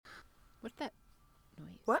What's that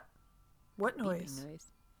noise? What? What noise? Beeping noise.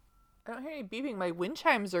 I don't hear any beeping. My wind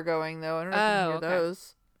chimes are going, though. I don't know if you can hear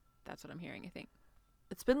those. That's what I'm hearing, I think.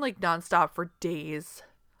 It's been like nonstop for days.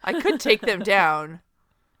 I could take them down,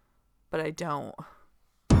 but I don't.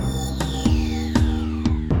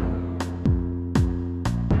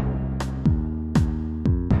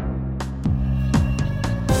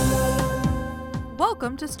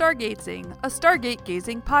 Welcome to Stargazing, a Stargate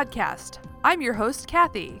gazing podcast. I'm your host,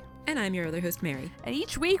 Kathy. And I'm your other host, Mary. And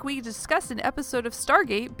each week we discuss an episode of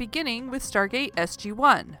Stargate, beginning with Stargate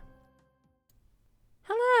SG-1.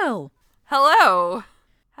 Hello. Hello.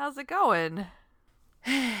 How's it going?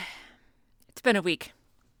 It's been a week.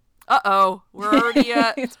 Uh-oh. We're already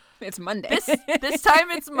at... It's Monday. This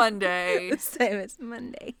time it's Monday. This time it's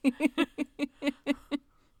Monday.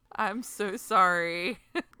 I'm so sorry.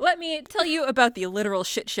 Let me tell you about the literal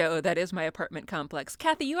shit show that is my apartment complex.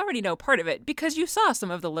 Kathy, you already know part of it because you saw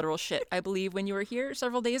some of the literal shit, I believe, when you were here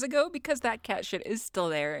several days ago, because that cat shit is still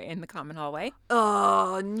there in the common hallway.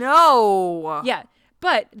 Oh, no. Yeah.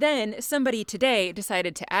 But then somebody today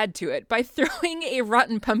decided to add to it by throwing a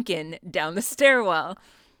rotten pumpkin down the stairwell.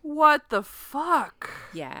 What the fuck?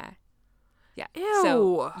 Yeah. Yeah.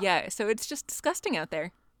 Ew. So it's just disgusting out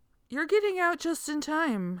there. You're getting out just in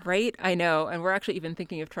time. Right? I know. And we're actually even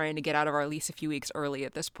thinking of trying to get out of our lease a few weeks early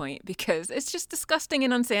at this point because it's just disgusting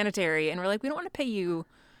and unsanitary. And we're like, we don't want to pay you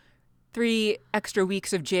 3 extra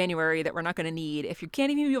weeks of January that we're not going to need if you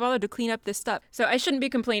can't even be bothered to clean up this stuff. So I shouldn't be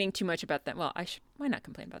complaining too much about them. Well, why not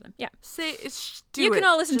complain about them? Yeah. You can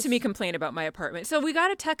all listen to me complain about my apartment. So we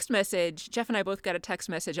got a text message. Jeff and I both got a text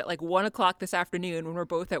message at like 1 o'clock this afternoon when we're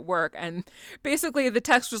both at work. And basically the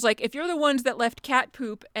text was like, if you're the ones that left cat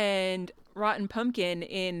poop and rotten pumpkin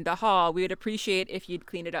in the hall, we would appreciate if you'd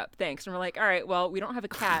clean it up. Thanks. And we're like, all right, well, we don't have a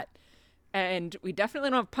cat. And we definitely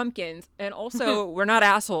don't have pumpkins. And also, we're not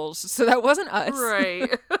assholes. So that wasn't us. Right.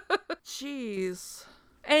 Jeez.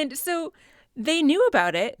 And so they knew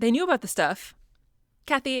about it. They knew about the stuff.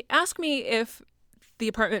 Kathy, ask me if the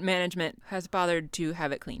apartment management has bothered to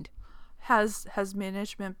have it cleaned. Has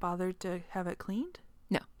management bothered to have it cleaned?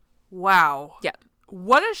 No. Wow. Yeah.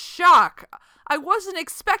 What a shock. I wasn't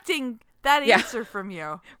expecting that answer from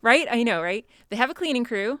you. Right? I know, right? They have a cleaning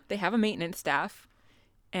crew. They have a maintenance staff.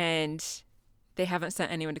 And they haven't sent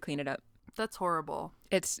anyone to clean it up. That's horrible.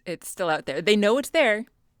 It's still out there. They know it's there,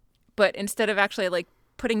 but instead of actually like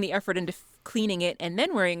putting the effort into cleaning it and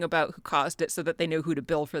then worrying about who caused it so that they know who to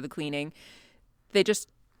bill for the cleaning, they just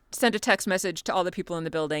sent a text message to all the people in the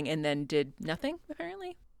building and then did nothing,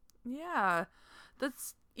 apparently. Yeah.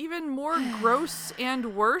 That's even more gross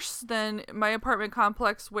and worse than my apartment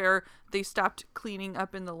complex where they stopped cleaning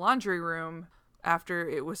up in the laundry room after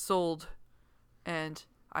it was sold. And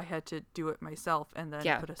I had to do it myself and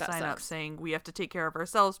then put a sign up saying we have to take care of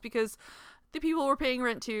ourselves because the people we're paying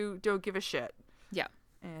rent to don't give a shit. Yeah.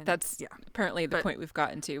 And that's apparently the point we've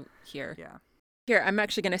gotten to here. Yeah. Here, I'm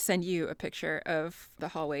actually going to send you a picture of the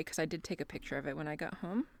hallway because I did take a picture of it when I got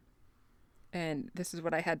home. And this is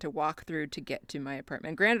what I had to walk through to get to my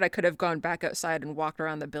apartment. Granted, I could have gone back outside and walked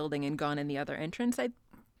around the building and gone in the other entrance. That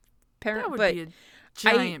would be a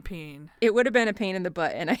giant pain. It would have been a pain in the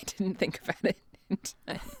butt, and I didn't think about it.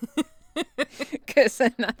 Because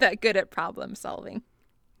I'm not that good at problem solving.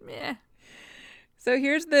 Meh. So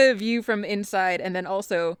here's the view from inside, and then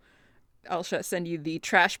also I'll send you the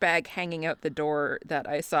trash bag hanging out the door that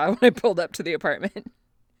I saw when I pulled up to the apartment.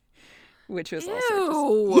 Which was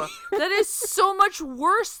also that is so much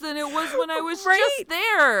worse than it was when I was just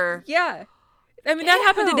there. Yeah. I mean, that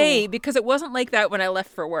happened today because it wasn't like that when I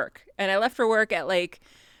left for work. And I left for work at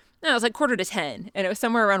it was like 9:45, and it was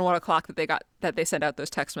somewhere around 1 o'clock that they sent out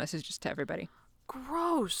those text messages to everybody.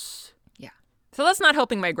 Gross. Yeah. So that's not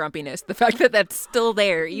helping my grumpiness. The fact that that's still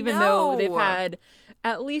there, even though they've had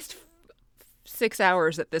at least 6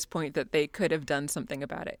 hours at this point that they could have done something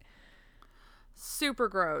about it. Super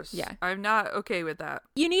gross. Yeah. I'm not okay with that.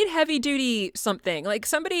 You need heavy duty something. Like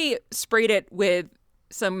somebody sprayed it with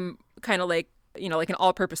some kind of like an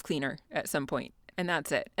all-purpose cleaner at some point. And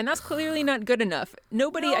that's it. And that's clearly not good enough.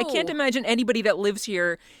 I can't imagine anybody that lives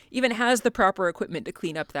here even has the proper equipment to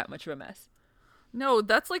clean up that much of a mess. No,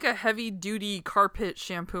 that's like a heavy-duty carpet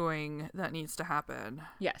shampooing that needs to happen.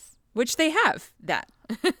 Yes. Which they have, that.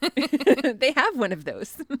 They have one of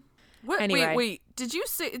those. What? Anyway. Wait. Did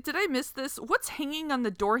I miss this? What's hanging on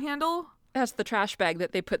the door handle? That's the trash bag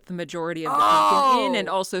that they put the majority of the pumpkin in, and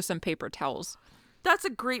also some paper towels. That's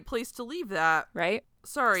a great place to leave that. Right?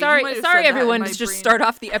 Sorry, everyone, to just start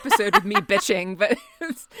off the episode with me bitching, but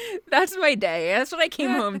that's my day. That's what I came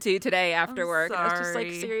home to today after work. Sorry. I was just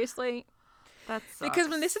like, seriously? That sucks. Because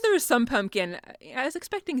when they said there was some pumpkin, I was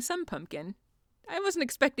expecting some pumpkin. I wasn't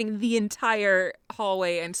expecting the entire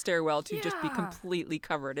hallway and stairwell to just be Yeah. completely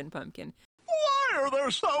covered in pumpkin. Why are there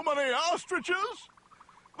so many ostriches?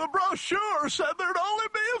 The brochure said there'd only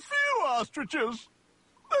be a few ostriches.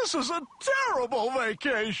 This is a terrible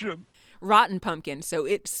vacation. Rotten pumpkin, so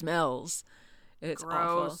it smells. It's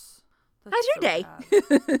awful. Gross. That's How's your so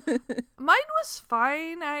day? bad. Mine was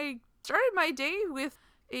fine. I started my day with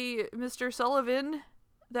a Mr. Sullivan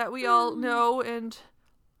that we all know and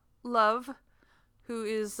love, who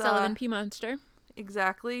is Sullivan P. Monster,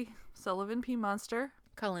 exactly Sullivan P. Monster.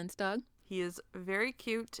 Cullen's dog. He is very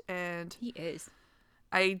cute, and He is.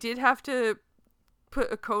 I did have to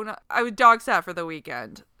put a cone on. I would dog sat for the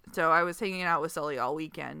weekend, so I was hanging out with Sully all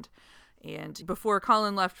weekend. And before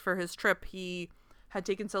Colin left for his trip, he had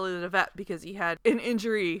taken Sully to the vet because he had an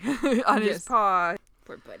injury on his Yes. paw.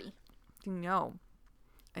 Poor buddy. No.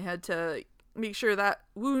 I had to make sure that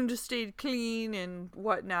wound stayed clean and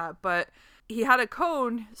whatnot. But he had a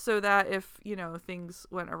cone so that if, things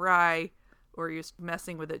went awry or he was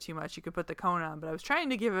messing with it too much, you could put the cone on. But I was trying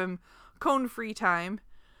to give him cone-free time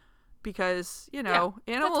because, animals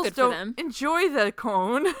good for don't them. enjoy the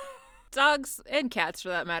cone. Dogs and cats, for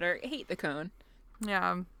that matter, hate the cone.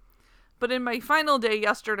 Yeah. But in my final day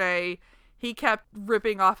yesterday, he kept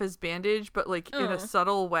ripping off his bandage, but in Oh. a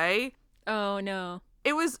subtle way. Oh, no.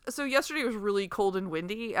 Yesterday was really cold and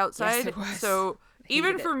windy outside. Yes, it was. So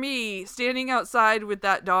even Hated for me, standing outside with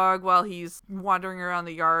that dog while he's wandering around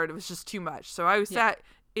the yard, it was just too much. So I sat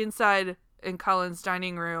inside in Colin's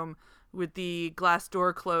dining room with the glass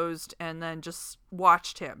door closed and then just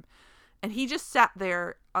watched him. And he just sat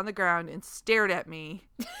there on the ground and stared at me.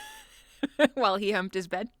 While he humped his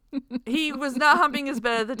bed. He was not humping his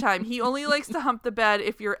bed at the time. He only likes to hump the bed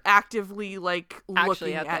if you're actively Actually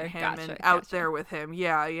looking out at there. him Gotcha, and out gotcha. there with him.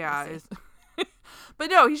 Yeah. I see. But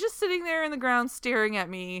no, he's just sitting there in the ground staring at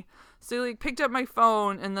me. So he picked up my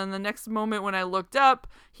phone, and then the next moment when I looked up,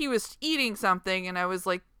 he was eating something, and I was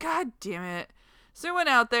like, God damn it. So I went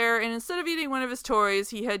out there, and instead of eating one of his toys,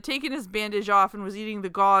 he had taken his bandage off and was eating the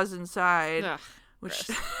gauze inside. Ugh, which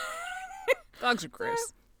gross. Dogs are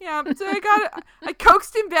gross. Yeah, so I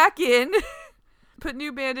coaxed him back in, put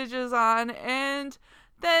new bandages on, and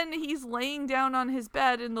then he's laying down on his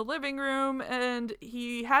bed in the living room, and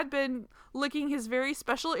he had been licking his very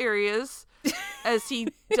special areas, as he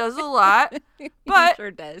does a lot, but He sure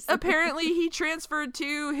does. apparently he transferred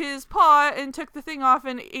to his paw and took the thing off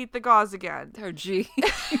and ate the gauze again. Oh, gee.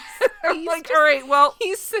 I'm like, all right, well,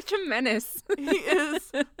 He's such a menace. he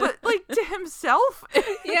is, but to himself.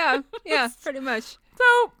 yeah, pretty much.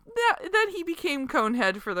 So then he became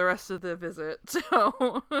Conehead for the rest of the visit.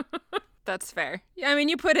 So That's fair. Yeah, I mean,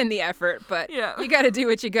 you put in the effort, but Yeah. you got to do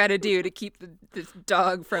what you got to do to keep the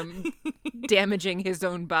dog from damaging his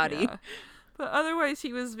own body. yeah. But otherwise,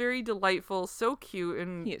 he was very delightful, so cute,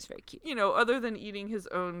 and He is very cute. other than eating his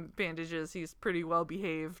own bandages, he's pretty well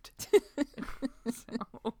behaved.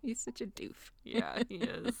 So He's such a doof. yeah, he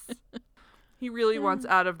is. He really wants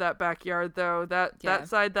out of that backyard, though. Yeah. That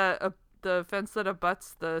side the fence that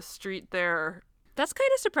abuts the street there. That's kind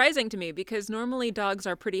of surprising to me because normally dogs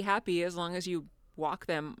are pretty happy as long as you walk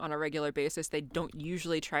them on a regular basis. They don't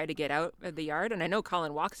usually try to get out of the yard. And I know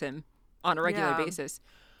Colin walks him on a regular Yeah. basis.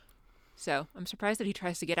 So I'm surprised that he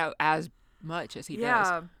tries to get out as much as he does.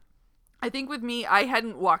 Yeah. I think with me, I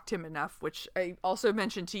hadn't walked him enough, which I also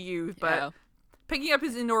mentioned to you, but Yeah. picking up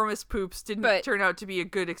his enormous poops didn't turn out to be a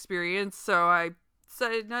good experience, so I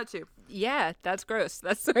decided not to. Yeah, that's gross.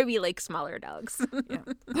 That's why we like smaller dogs.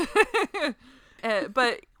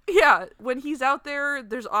 But yeah, when he's out there,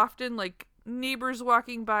 there's often neighbors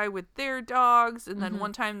walking by with their dogs, and then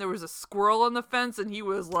one time there was a squirrel on the fence, and he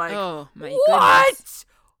was like, Oh, my "What? goodness.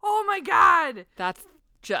 Oh my god!" That's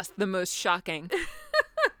just the most shocking.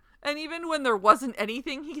 And even when there wasn't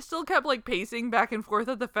anything, he still kept pacing back and forth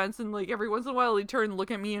at the fence, and every once in a while he'd turn and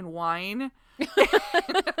look at me and whine.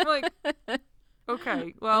 I'm like,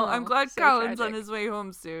 okay, well, I'm Oh, glad so Colin's on tragic. his way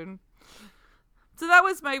home soon. So that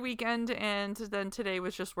was my weekend, and then today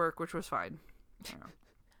was just work, which was fine.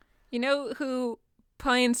 You know who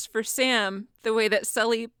pines for Sam the way that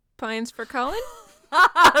Sully pines for Colin?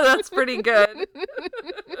 That's pretty good.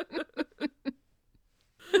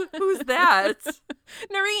 Who's that?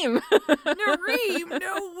 Nareem. Nareem,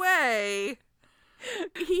 no way.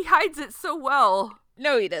 He hides it so well.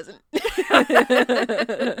 No, he doesn't.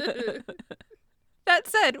 That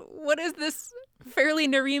said, what is this fairly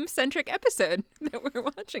Nareem-centric episode that we're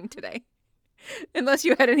watching today? Unless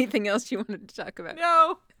you had anything else you wanted to talk about.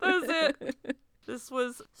 No, that was it. This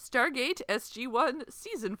was Stargate SG-1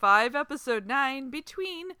 Season 5, Episode 9,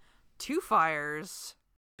 Between 2 fires.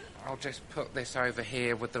 I'll just put this over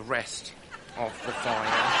here with the rest of the fire.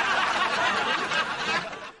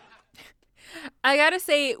 I gotta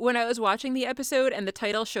say, when I was watching the episode and the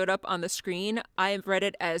title showed up on the screen, I read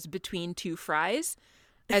it as Between Two Fries,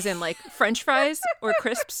 as in like French fries or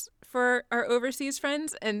crisps for our overseas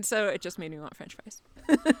friends, and so it just made me want French fries.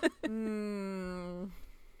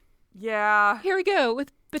 Yeah. Here we go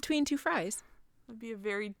with Between Two Fries. It'd be a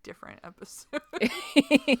very different episode.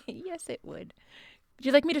 Yes, it would. Would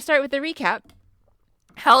you like me to start with the recap?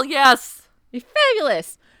 Hell yes.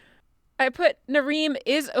 Fabulous! I put Nareem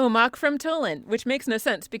is Omak from Tolan, which makes no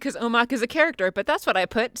sense because Omak is a character, but that's what I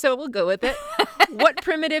put, so we'll go with it. What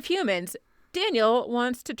primitive humans? Daniel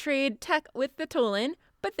wants to trade tech with the Tolan,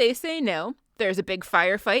 but they say no. There's a big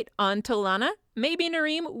firefight on Tolana. Maybe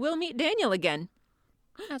Nareem will meet Daniel again.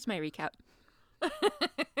 That's my recap.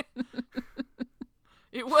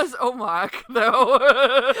 It was Omak, though.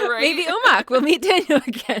 Right? Maybe Omak will meet Daniel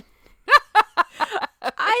again.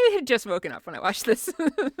 I had just woken up when I watched this. All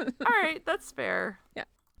right, that's fair. Yeah.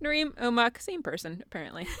 Nareem, Omak, same person,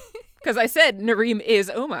 apparently. Because I said Nareem is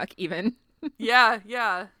Omak, even.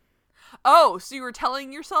 Yeah. Oh, so you were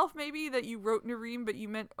telling yourself maybe that you wrote Nareem, but you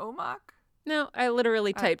meant Omak? No, I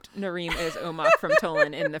literally typed Nareem is Omak from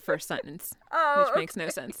Tolan in the first sentence, which makes no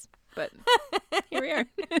sense. But here we are.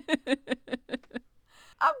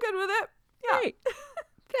 I'm good with it. Yeah. Great.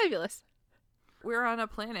 Fabulous. We're on a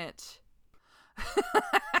planet.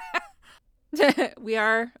 We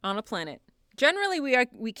are on a planet. Generally,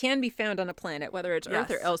 we can be found on a planet, whether it's Earth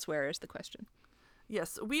or Yes. elsewhere is the question.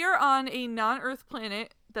 Yes, we are on a non-Earth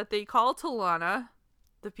planet that they call Tolana.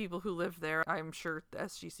 The people who live there, I'm sure the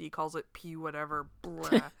SGC calls it P whatever.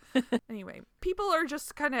 Blah. Anyway, people are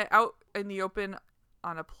just kind of out in the open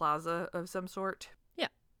on a plaza of some sort. Yeah.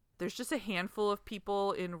 There's just a handful of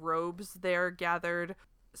people in robes there gathered,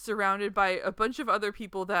 surrounded by a bunch of other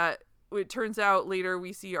people that it turns out later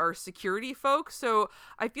we see are security folks. So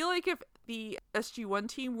I feel like if the SG-1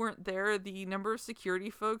 team weren't there, the number of security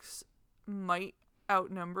folks might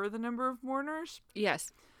outnumber the number of mourners.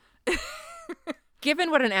 Yes.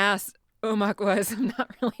 Given what an ass Omak was, I'm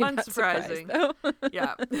not really that Unsurprising. surprised, though.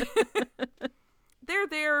 Yeah. They're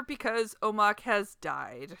there because Omak has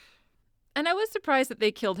died. And I was surprised that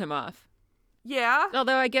they killed him off. Yeah.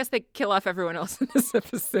 Although I guess they kill off everyone else in this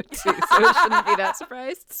episode too, so it shouldn't be that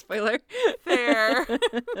surprised. Spoiler. Fair.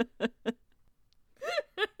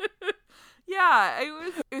 Yeah,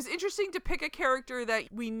 it was interesting to pick a character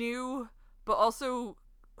that we knew, but also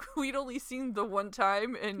we'd only seen the one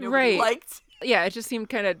time and nobody Right. liked. Yeah, it just seemed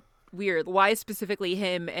kind of weird. Why specifically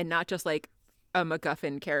him and not just like a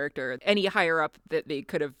MacGuffin character? Any higher up that they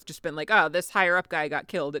could have just been like, oh, this higher up guy got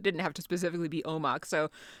killed. It didn't have to specifically be Omak. So I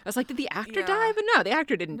was like, did the actor Yeah. die? But no, the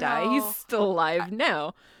actor didn't die. He's No. still alive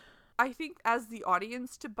now. I think as the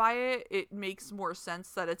audience to buy it, it makes more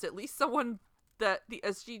sense that it's at least someone that the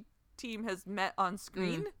SG team has met on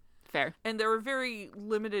screen. Fair. And there are a very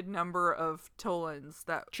limited number of Tolans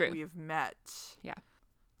that True. we've met. Yeah.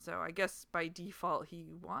 So I guess by default he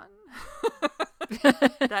won.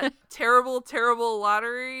 That terrible, terrible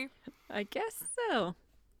lottery. I guess so.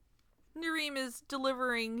 Nareem is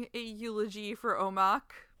delivering a eulogy for Omak,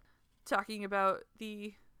 talking about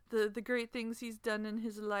the great things he's done in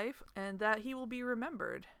his life and that he will be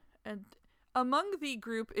remembered. And among the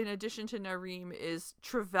group, in addition to Nareem, is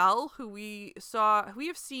Travell, who we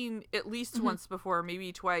have seen at least once before,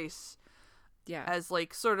 maybe twice, Yeah. as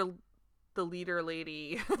like sort of the leader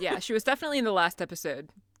lady. Yeah, she was definitely in the last episode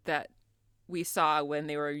that we saw when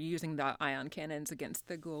they were using the ion cannons against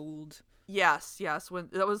the gold. Yes, when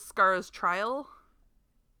that was Skara's trial.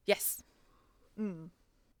 Yes.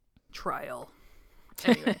 Trial.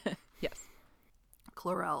 Anyway, Yes.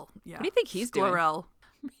 Chlorel. Yeah. What do you think he's doing? Chlorel.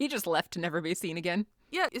 He just left to never be seen again.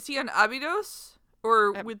 Yeah, is he on Abydos?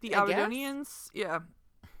 Or with the I guess. Abydonians? Yeah.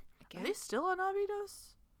 I Are they guess. still on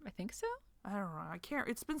Abydos? I think so. I don't know. I can't.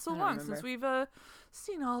 It's been so I don't long since remember. we've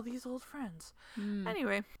seen all these old friends. Hmm.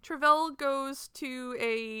 Anyway, Travell goes to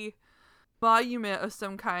a monument of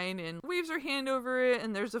some kind and waves her hand over it,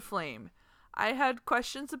 and there's a flame. I had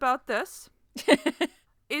questions about this.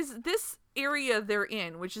 Is this area they're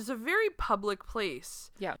in, which is a very public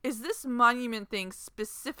place, Yeah. is this monument thing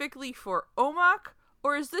specifically for Omak,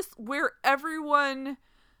 or is this where everyone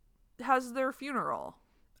has their funeral?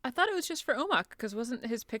 I thought it was just for Omak, because wasn't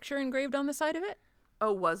his picture engraved on the side of it?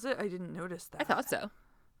 Oh, was it? I didn't notice that. I thought so.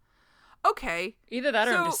 Okay. Either that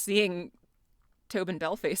or I'm So- just seeing Tobin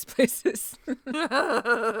Bell face places.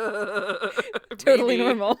 Totally Maybe.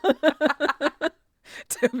 normal.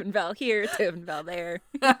 Tobin Bell here, Tobin Bell there.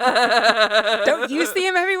 Don't you see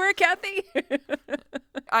him everywhere, Kathy?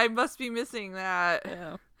 I must be missing that.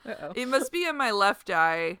 Oh. Uh-oh. It must be in my left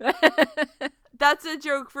eye. That's a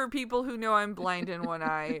joke for people who know I'm blind in one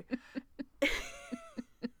eye.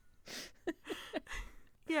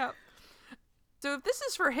 Yeah. So if this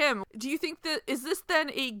is for him, do you think is this then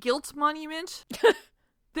a guilt monument?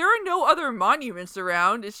 There are no other monuments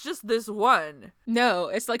around. It's just this one. No,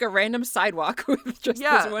 it's like a random sidewalk with just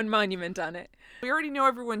this one monument on it. We already know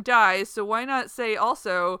everyone dies, so why not say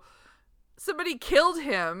also somebody killed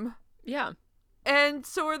him? Yeah. And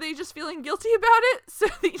so are they just feeling guilty about it? So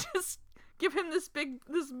they just give him this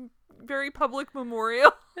very public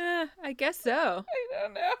memorial? I guess so. I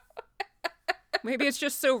don't know. Maybe it's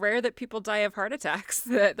just so rare that people die of heart attacks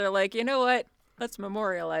that they're like, you know what? Let's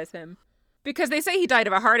memorialize him. Because they say he died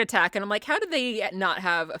of a heart attack, and I'm like, how did they not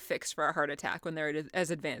have a fix for a heart attack when they're as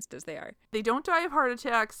advanced as they are? They don't die of heart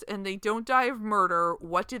attacks, and they don't die of murder.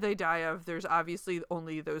 What do they die of? There's obviously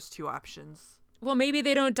only those two options. Well, maybe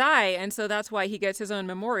they don't die, and so that's why he gets his own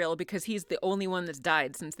memorial, because he's the only one that's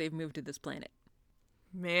died since they've moved to this planet.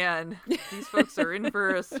 Man, these folks are in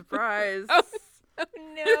for a surprise.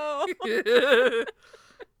 Oh no.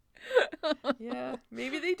 Yeah,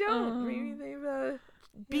 maybe they don't. Maybe they've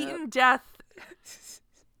beaten death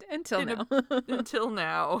until now. Until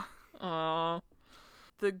now. Aww.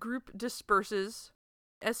 The group disperses.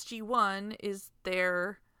 SG-1 is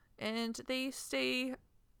there, and they stay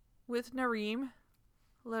with Nareem.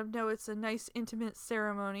 Let him know it's a nice, intimate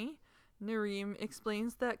ceremony. Nareem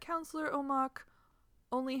explains that Counselor Omak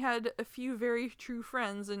only had a few very true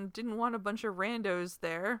friends and didn't want a bunch of randos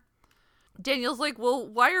there. Daniel's like, well,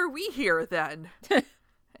 why are we here then?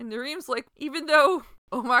 And Nareem's like, even though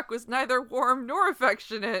Omak was neither warm nor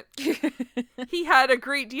affectionate, he had a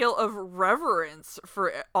great deal of reverence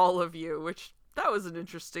for all of you, which that was an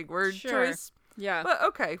interesting word choice. Yeah. But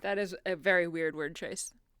okay. That is a very weird word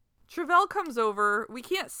choice. Travell comes over. We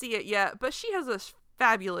can't see it yet, but she has a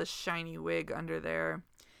fabulous shiny wig under there.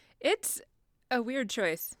 It's a weird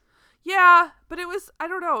choice. Yeah, but it was, I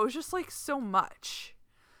don't know, it was just like so much.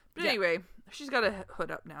 But anyway, she's got a hood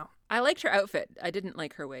up now. I liked her outfit. I didn't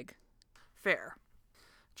like her wig. Fair.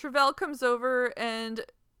 Travell comes over and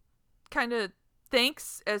kind of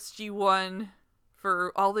thanks SG-1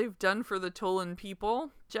 for all they've done for the Tolan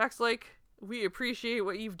people. Jack's like, we appreciate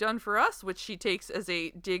what you've done for us, which she takes as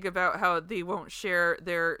a dig about how they won't share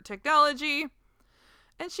their technology.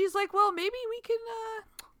 And she's like, well, maybe we can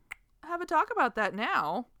have a talk about that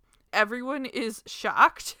now. Everyone is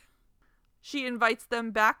shocked. She invites them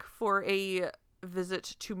back for a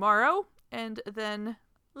visit tomorrow and then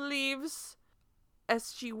leaves.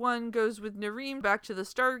 SG-1 goes with Nareem back to the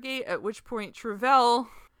Stargate, at which point Travell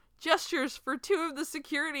gestures for two of the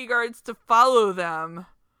security guards to follow them,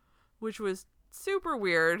 which was super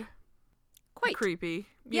weird. Quite creepy.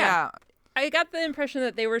 Yeah. I got the impression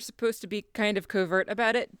that they were supposed to be kind of covert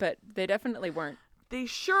about it, but they definitely weren't. They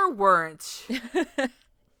sure weren't.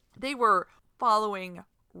 They were following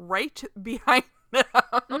right behind them.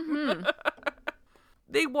 Mm-hmm.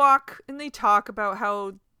 They walk and they talk about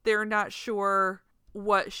how they're not sure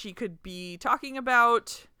what she could be talking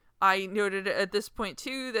about. I noted at this point,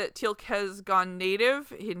 too, that Teal'c has gone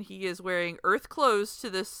native and he is wearing Earth clothes to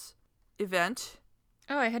this event.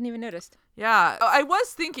 Oh, I hadn't even noticed. Yeah, I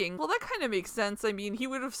was thinking, well, that kind of makes sense. I mean, he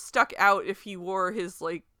would have stuck out if he wore his,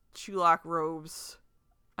 like, Chulak robes,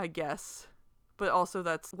 I guess. But also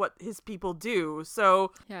that's what his people do,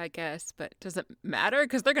 so... Yeah, I guess, but does it matter?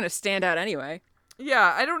 Because they're going to stand out anyway.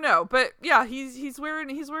 Yeah, I don't know. But yeah, he's wearing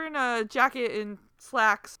a jacket and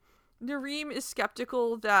slacks. Nareem is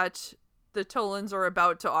skeptical that the Tolans are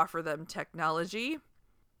about to offer them technology.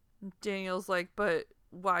 Daniel's like, but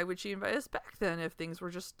why would she invite us back then if things were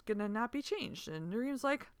just gonna not be changed? And Nareem's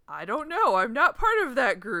like, I don't know. I'm not part of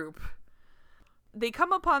that group. They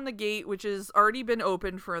come upon the gate, which has already been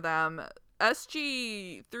opened for them.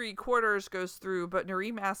 SG-3/4 goes through, but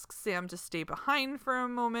Nareem asks Sam to stay behind for a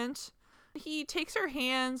moment. He takes her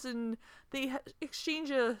hands and they exchange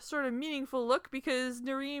a sort of meaningful look because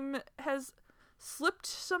Nareem has slipped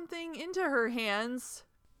something into her hands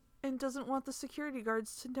and doesn't want the security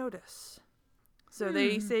guards to notice. So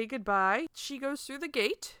they say goodbye. She goes through the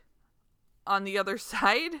gate. On the other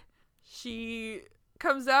side, she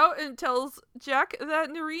comes out and tells Jack that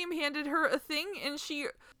Nareem handed her a thing, and she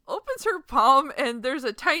opens her palm and there's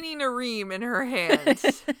a tiny Nareem in her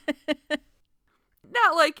hands.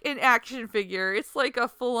 Not like an action figure. It's like a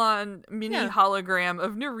full-on mini hologram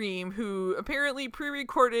of Nareem, who apparently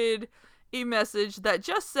pre-recorded a message that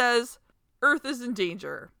just says, Earth is in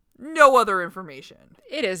danger. No other information.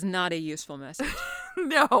 It is not a useful message.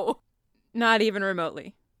 No. Not even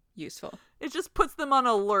remotely. useful. It just puts them on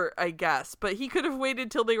alert, I guess. But he could have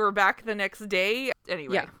waited till they were back the next day.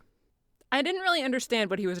 Anyway. Yeah. I didn't really understand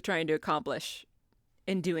what he was trying to accomplish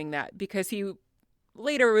in doing that, because he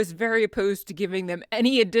later was very opposed to giving them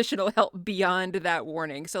any additional help beyond that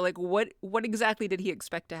warning. So, like, what exactly did he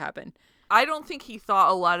expect to happen? I don't think he thought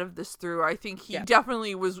a lot of this through. I think he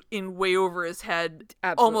definitely was in way over his head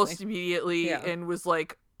almost immediately and was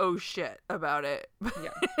like, oh shit about it.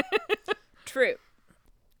 Yeah. True.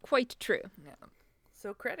 Quite true. Yeah.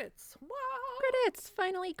 So credits. Wow. Credits.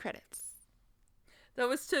 Finally credits. That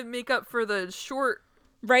was to make up for the short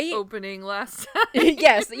opening last time.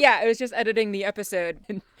 Yes, yeah, I was just editing the episode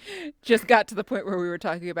and just got to the point where we were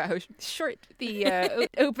talking about how short the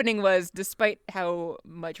opening was, despite how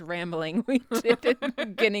much rambling we did at the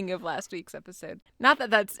beginning of last week's episode. Not that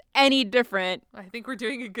that's any different. I think we're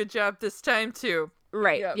doing a good job this time, too.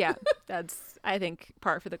 Right, Yep. yeah. That's, I think,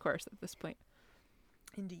 par for the course at this point.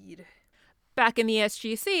 Indeed. Back in the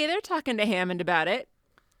SGC, they're talking to Hammond about it.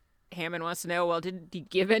 Hammond wants to know, well, did he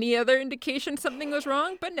give any other indication something was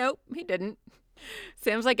wrong? But nope, he didn't.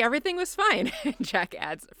 Seems like everything was fine, Jack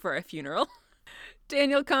adds, for a funeral.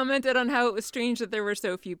 Daniel commented on how it was strange that there were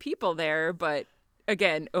so few people there, but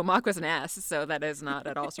again, Omak was an ass, so that is not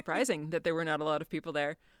at all surprising that there were not a lot of people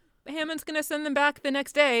there. Hammond's going to send them back the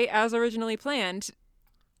next day, as originally planned.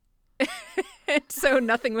 And so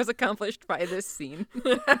nothing was accomplished by this scene.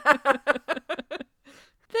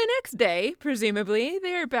 The next day, presumably,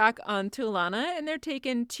 they're back on Tulana and they're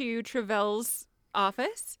taken to Travell's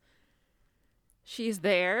office. She's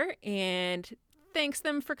there and thanks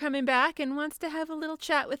them for coming back and wants to have a little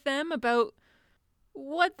chat with them about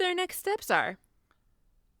what their next steps are.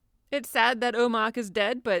 It's sad that Omak is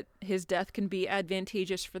dead, but his death can be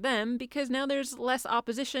advantageous for them because now there's less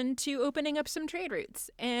opposition to opening up some trade routes.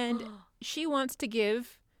 And she wants to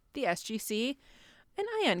give the SGC an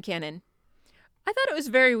ion cannon. I thought it was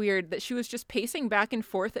very weird that she was just pacing back and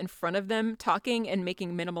forth in front of them, talking and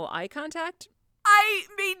making minimal eye contact. I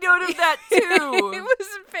made note of that too. It was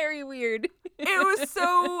very weird. It was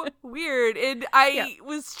so weird. And I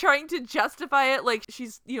was trying to justify it like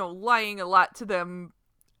she's, lying a lot to them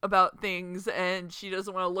about things and she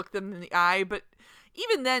doesn't want to look them in the eye. But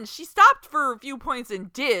even then, she stopped for a few points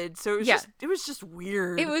and did. So it was just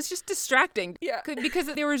weird. It was just distracting. Yeah. Because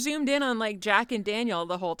they were zoomed in on like Jack and Daniel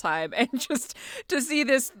the whole time. And just to see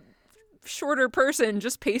this shorter person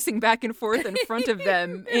just pacing back and forth in front of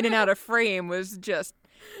them in and out of frame was just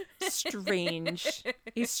strange.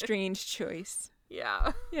 A strange choice.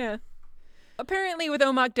 Yeah. Yeah. Apparently with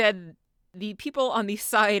Omak dead, the people on the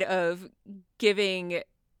side of giving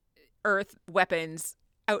Earth weapons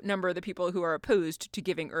outnumber the people who are opposed to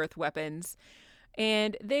giving Earth weapons.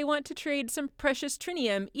 And they want to trade some precious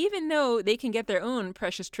trinium, even though they can get their own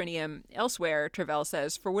precious trinium elsewhere, Travell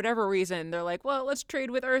says. For whatever reason, they're like, well, let's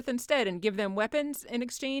trade with Earth instead and give them weapons in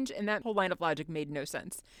exchange. And that whole line of logic made no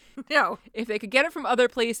sense. No. If they could get it from other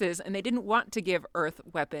places and they didn't want to give Earth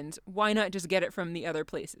weapons, why not just get it from the other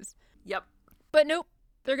places? Yep. But nope,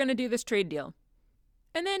 they're going to do this trade deal.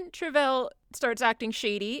 And then Travell starts acting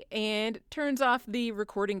shady and turns off the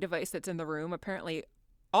recording device that's in the room. Apparently,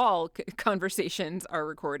 all conversations are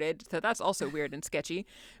recorded, so that's also weird and sketchy.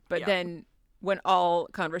 But then when all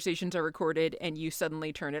conversations are recorded and you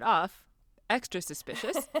suddenly turn it off, extra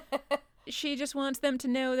suspicious. She just wants them to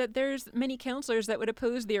know that there's many counselors that would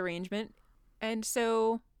oppose the arrangement. And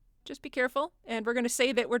so just be careful. And we're going to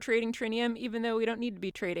say that we're trading trinium, even though we don't need to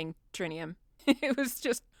be trading trinium. It was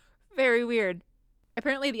just very weird.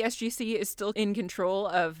 Apparently, the SGC is still in control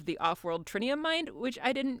of the off-world trinium mine, which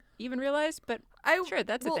I didn't even realize, but sure,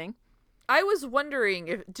 that's a thing. I was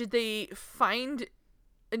wondering, did they find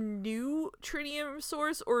a new trinium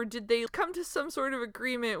source, or did they come to some sort of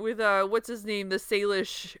agreement with, what's his name, the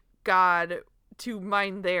Salish god, to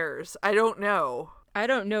mine theirs? I don't know. I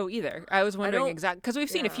don't know either. I was wondering exactly, because we've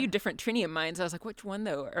seen a few different trinium mines. I was like, which one,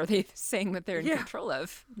 though, are they saying that they're in control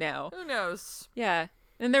of now? Who knows? Yeah.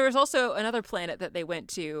 And there was also another planet that they went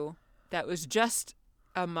to that was just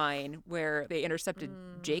a mine where they intercepted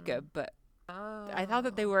Jacob, but I thought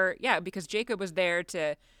that they were, because Jacob was there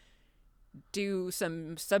to do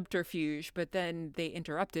some subterfuge, but then they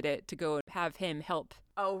interrupted it to go have him help.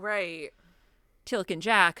 Oh, right. Teal'c and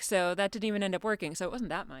Jack, so that didn't even end up working, so it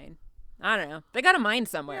wasn't that mine. I don't know. They got a mine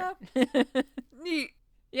somewhere. Yeah. Neat.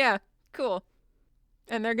 Yeah, cool.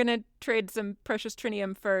 And they're going to trade some precious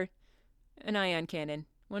trinium for an ion cannon.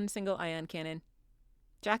 One single ion cannon.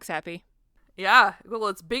 Jack's happy. Yeah. Well,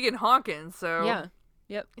 it's big and honking, so. Yeah.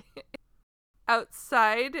 Yep.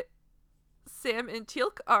 Outside, Sam and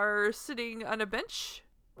Teal'c are sitting on a bench,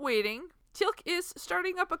 waiting. Teal'c is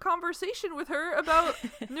starting up a conversation with her about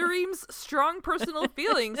Nareem's strong personal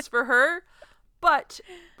feelings for her, but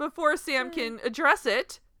before Sam can address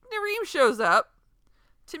it, Nareem shows up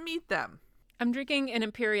to meet them. I'm drinking an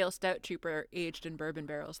Imperial Stout Trooper aged in bourbon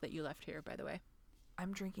barrels that you left here, by the way.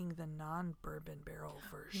 I'm drinking the non-bourbon barrel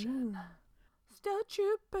version. Stout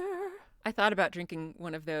Trooper. I thought about drinking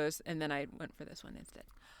one of those, and then I went for this one instead.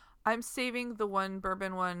 I'm saving the one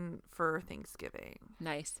bourbon one for Thanksgiving.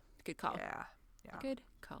 Nice. Good call. Yeah. Good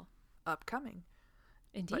call. Upcoming.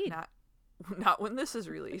 Indeed. But not when this is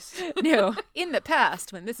released. No, in the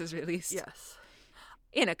past when this is released. Yes.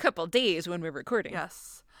 In a couple days when we're recording.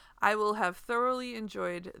 Yes. I will have thoroughly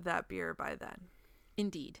enjoyed that beer by then.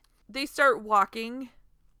 Indeed. They start walking.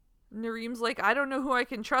 Nareem's like, I don't know who I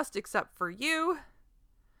can trust except for you.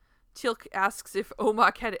 Teal'c asks if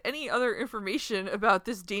Omak had any other information about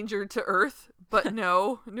this danger to Earth, but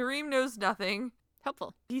no, Nareem knows nothing.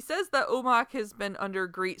 Helpful. He says that Omak has been under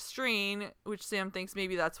great strain, which Sam thinks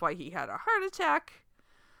maybe that's why he had a heart attack.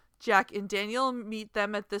 Jack and Daniel meet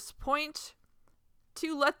them at this point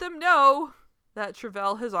to let them know that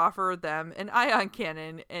Travell has offered them an ion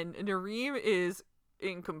cannon, and Nareem is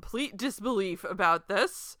in complete disbelief about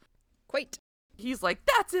this. Quite. He's like,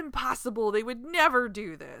 that's impossible. They would never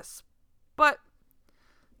do this. But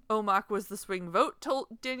Omak was the swing vote,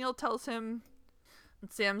 Daniel tells him.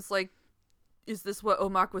 And Sam's like, is this what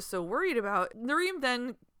Omak was so worried about? Nareem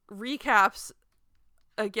then recaps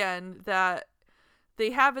again that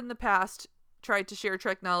they have in the past tried to share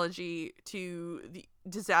technology to the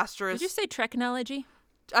disastrous... Did you say technology?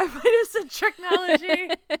 I might have said technology.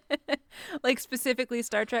 Like specifically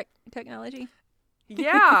Star Trek technology?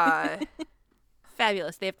 Yeah.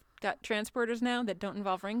 Fabulous. They've got transporters now that don't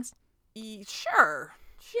involve rings? Sure.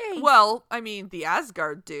 Yay. Well, I mean, the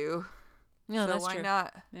Asgard do. No, so that's why true.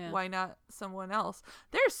 not? Yeah. Why not someone else?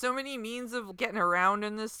 There's so many means of getting around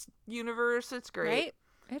in this universe. It's great.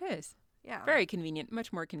 Right? It is. Yeah. Very convenient.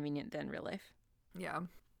 Much more convenient than real life. Yeah.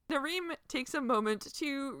 Nareem takes a moment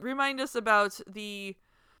to remind us about the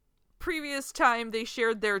previous time they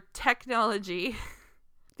shared their technology.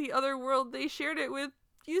 The other world they shared it with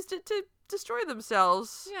used it to destroy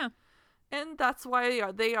themselves. Yeah. And that's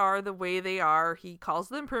why they are the way they are. He calls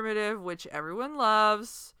them primitive, which everyone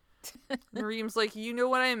loves. Nareem's like, you know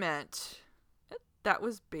what I meant. That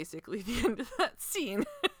was basically the end of that scene.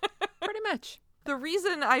 Pretty much. The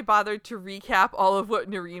reason I bothered to recap all of what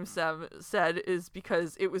Nareem said is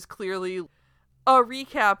because it was clearly a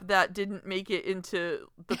recap that didn't make it into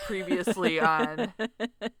the previously on.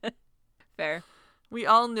 Fair. We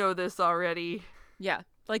all know this already. Yeah.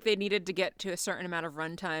 Like they needed to get to a certain amount of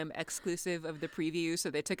runtime exclusive of the preview, so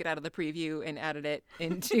they took it out of the preview and added it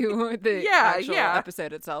into the actual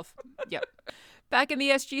episode itself. Yep. Back in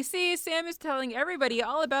the SGC, Sam is telling everybody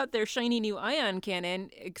all about their shiny new ion cannon,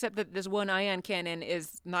 except that this one ion cannon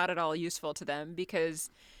is not at all useful to them because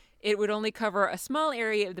it would only cover a small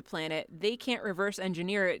area of the planet. They can't reverse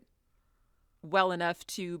engineer it well enough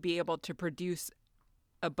to be able to produce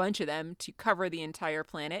a bunch of them to cover the entire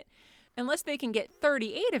planet. Unless they can get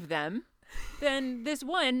 38 of them, then this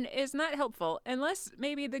one is not helpful, unless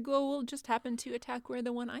maybe the Ghoul will just happen to attack where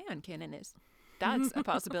the one ion cannon is. That's a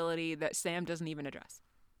possibility that Sam doesn't even address.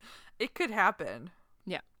 It could happen.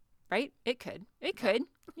 Yeah, right? It could. It could.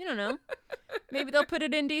 You don't know. Maybe they'll put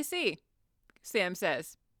it in DC, Sam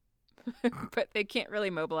says. But they can't really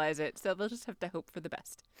mobilize it, so they'll just have to hope for the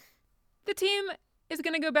best. The team is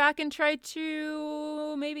going to go back and try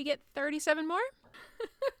to maybe get 37 more?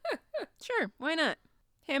 Sure, why not?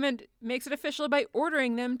 Hammond makes it official by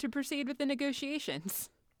ordering them to proceed with the negotiations.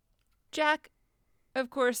 Jack, of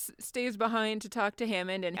course, stays behind to talk to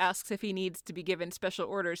Hammond and asks if he needs to be given special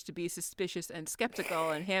orders to be suspicious and skeptical,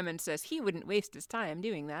 and Hammond says he wouldn't waste his time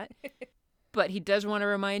doing that. But he does want to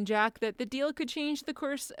remind Jack that the deal could change the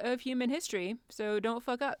course of human history, so don't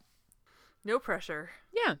fuck up. No pressure.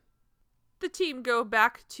 Yeah. The team go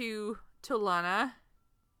back to T'Lana.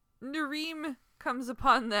 Nareem comes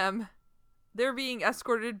upon them. They're being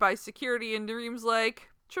escorted by security, and Nareem's like,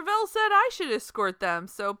 Travell said I should escort them,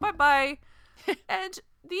 so bye-bye. And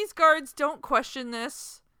these guards don't question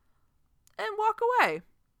this and walk away.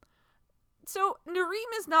 So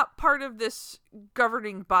Nareem is not part of this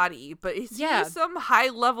governing body, but is he some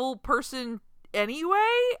high-level person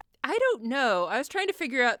anyway? I don't know. I was trying to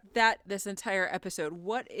figure out that this entire episode.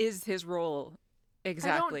 What is his role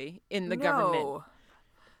exactly in the government?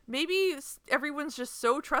 Maybe everyone's just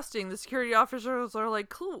so trusting. The security officers are like,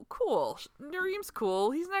 cool. Nareem's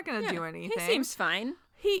cool. He's not going to do anything. He seems fine.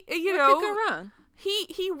 What could go wrong?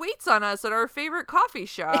 He waits on us at our favorite coffee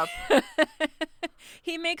shop.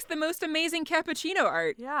 He makes the most amazing cappuccino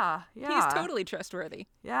art. Yeah. He's totally trustworthy.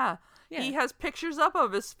 Yeah. Yeah. He has pictures up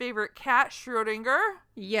of his favorite cat, Schrodinger.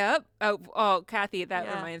 Yep. Oh, Kathy, that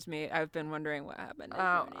Yeah. reminds me. I've been wondering what happened.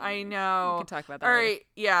 Oh, I know. We can talk about that All later. right.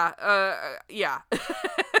 Yeah. Yeah.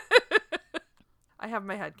 I have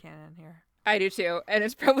my headcanon here. I do too, and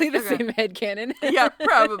it's probably the Okay. same headcanon. Yeah,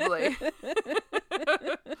 probably.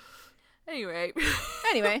 Anyway,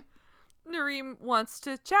 Nareem wants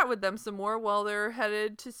to chat with them some more while they're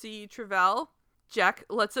headed to see Travell. Jack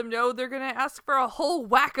lets him know they're going to ask for a whole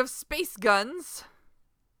whack of space guns.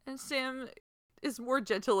 And Sam is more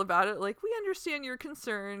gentle about it, like, we understand your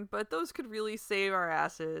concern, but those could really save our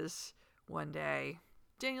asses one day.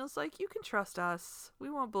 Daniel's like, you can trust us. We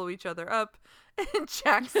won't blow each other up. And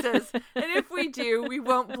Jack says, and if we do, we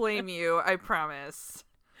won't blame you, I promise.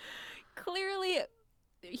 Clearly,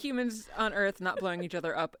 humans on Earth not blowing each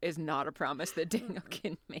other up is not a promise that Daniel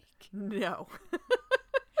can make. No.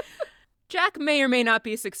 Jack may or may not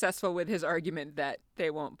be successful with his argument that they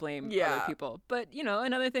won't blame Yeah. other people. But,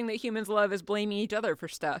 another thing that humans love is blaming each other for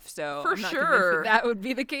stuff. So For I'm not sure. convinced that would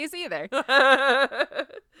be the case either.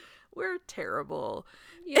 We're terrible.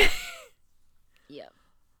 Yeah. Yep.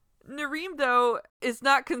 Nareem, though, is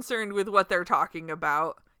not concerned with what they're talking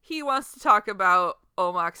about. He wants to talk about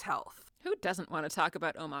Omok's health. Who doesn't want to talk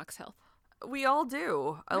about Omok's health? We all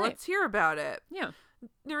do. Right. Let's hear about it. Yeah.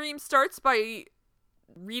 Nareem starts by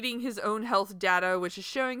reading his own health data, which is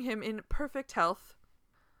showing him in perfect health.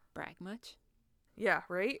 Brag much? Yeah,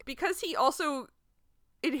 right? Because he also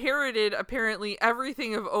inherited, apparently,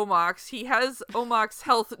 everything of Omok's. He has Omok's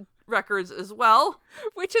health records as well.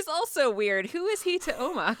 Which is also weird. Who is he to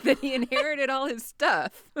Omok that he inherited all his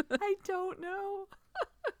stuff? I don't know.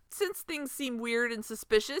 Since things seem weird and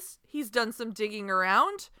suspicious, he's done some digging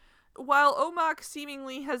around. While Omok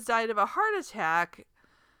seemingly has died of a heart attack,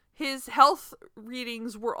 his health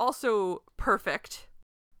readings were also perfect.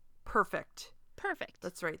 Perfect. Perfect.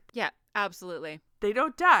 That's right. Yeah, absolutely. They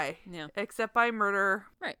don't die. Yeah. Except by murder.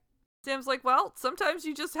 Right. Sam's like, well, sometimes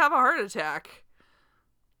you just have a heart attack.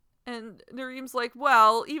 And Nareem's like,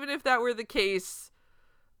 well, even if that were the case,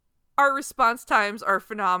 our response times are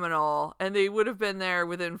phenomenal, and they would have been there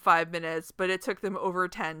within 5 minutes, but it took them over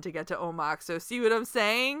 10 to get to Omok. So see what I'm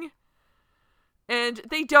saying? And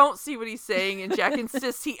they don't see what he's saying, and Jack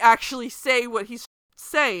insists he actually say what he's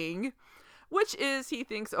saying, which is he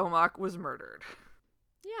thinks Omok was murdered.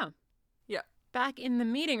 Yeah. Yeah. Back in the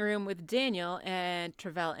meeting room with Daniel and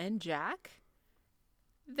Travell and Jack,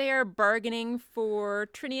 they are bargaining for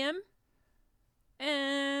trinium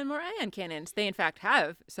and more ion cannons. They, in fact,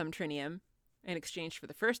 have some trinium in exchange for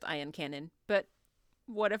the first ion cannon. But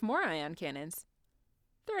what if more ion cannons?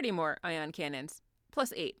 30 more ion cannons,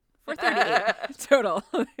 plus 8, for 38 total.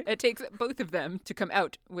 It takes both of them to come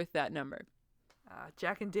out with that number.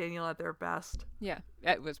 Jack and Daniel at their best. Yeah,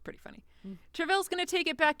 that was pretty funny. Travell's going to take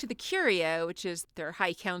it back to the Curia, which is their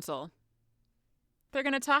high council. They're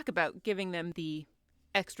going to talk about giving them the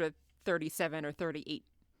extra 37 or 38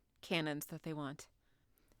 cannons that they want.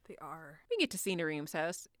 They are. We get to see Nareem's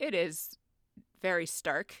house. It is very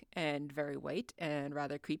stark and very white and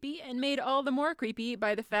rather creepy, and made all the more creepy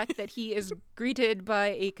by the fact that he is greeted by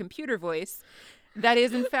a computer voice that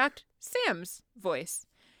is, in fact, Sam's voice.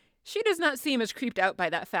 She does not seem as creeped out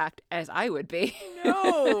by that fact as I would be.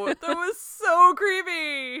 No, that was so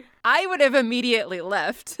creepy. I would have immediately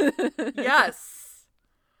left. Yes.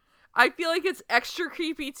 I feel like it's extra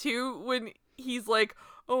creepy too when he's like,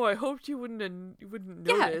 "Oh, I hoped you wouldn't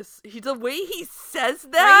Yeah. notice." The way he says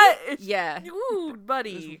that, Right? it's, Yeah. ooh, It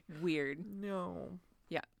buddy. was weird. No.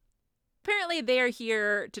 Apparently, they are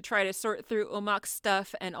here to try to sort through Omok's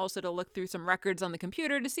stuff and also to look through some records on the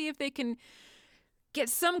computer to see if they can get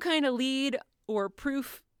some kind of lead or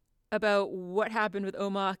proof about what happened with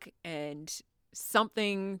Omok and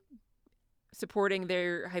something supporting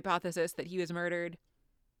their hypothesis that he was murdered.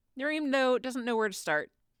 Nareem, though, doesn't know where to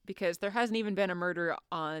start because there hasn't even been a murder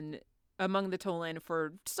among the Tolan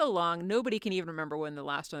for so long. Nobody can even remember when the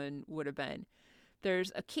last one would have been.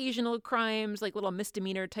 There's occasional crimes, like little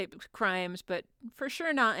misdemeanor type crimes, but for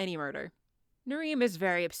sure not any murder. Nareem is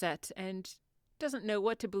very upset and doesn't know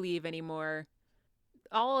what to believe anymore.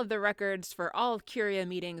 All of the records for all of Curia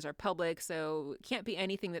meetings are public, so it can't be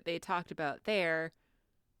anything that they talked about there.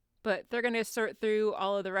 But they're going to sort through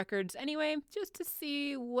all of the records anyway, just to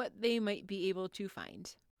see what they might be able to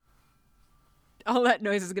find. All that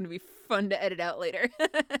noise is going to be fun to edit out later.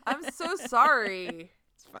 I'm so sorry.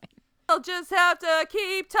 It's fine. I'll just have to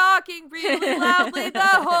keep talking really loudly the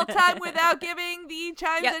whole time without giving the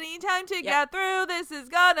chimes Yep. any time to Yep. get through. This is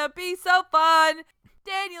gonna be so fun.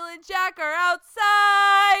 Daniel and Jack are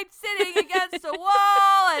outside, sitting against a wall.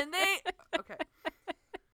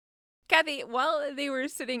 Kathy, while they were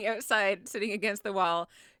sitting outside, sitting against the wall,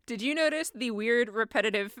 did you notice the weird,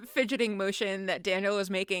 repetitive fidgeting motion that Daniel was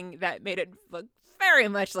making that made it look very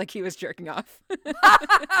much like he was jerking off?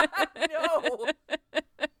 No.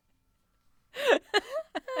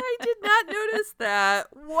 I did not notice that.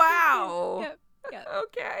 Wow. Yep.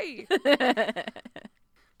 Okay.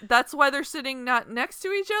 That's why they're sitting not next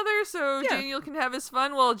to each other, so Daniel can have his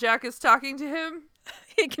fun while Jack is talking to him.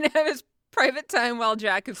 He can have his private time while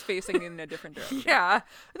Jack is facing in a different direction. Yeah.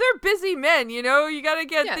 They're busy men, you know? You gotta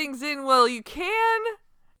get things in while you can.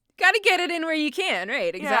 Gotta get it in where you can,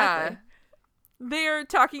 right? Exactly. Yeah. They're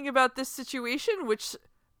talking about this situation, which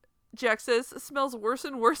Jack says smells worse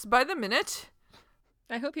and worse by the minute.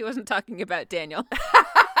 I hope he wasn't talking about Daniel.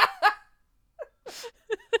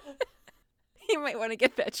 You might want to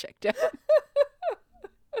get that checked out.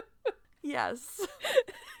 Yes.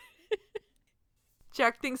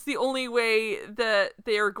 Jack thinks the only way that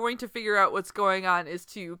they are going to figure out what's going on is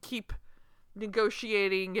to keep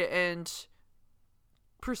negotiating and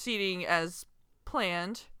proceeding as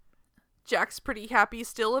planned. Jack's pretty happy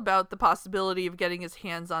still about the possibility of getting his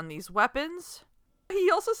hands on these weapons. He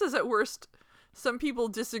also says at worst, some people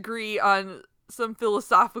disagree on some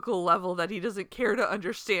philosophical level that he doesn't care to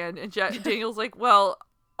understand. And Daniel's like, well,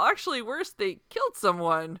 actually worse, they killed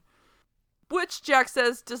someone. Which Jack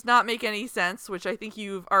says does not make any sense, which I think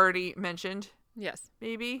you've already mentioned. Yes.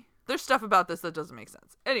 Maybe. There's stuff about this that doesn't make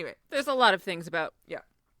sense. Anyway. There's a lot of things about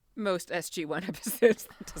most SG-1 episodes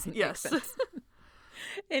that doesn't make sense.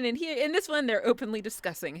 And in this one, they're openly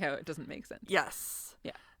discussing how it doesn't make sense. Yes.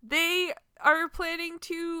 Yeah. They are planning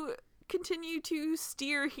to continue to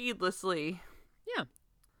steer heedlessly. Yeah.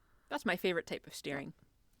 That's my favorite type of steering.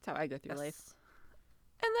 That's how I go through life.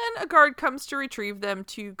 And then a guard comes to retrieve them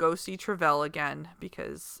to go see Travell again,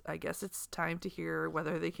 because I guess it's time to hear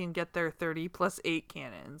whether they can get their 30 plus 8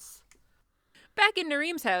 cannons. Back in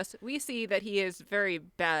Nareem's house, we see that he is very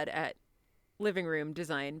bad at living room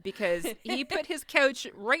design because he put his couch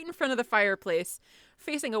right in front of the fireplace,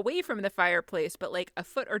 facing away from the fireplace, but like a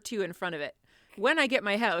foot or two in front of it. When I get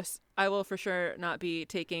my house, I will for sure not be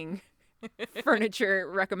taking furniture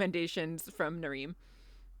recommendations from Nareem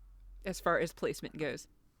as far as placement goes.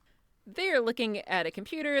 They're looking at a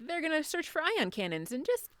computer. They're going to search for ion cannons and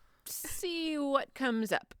just see what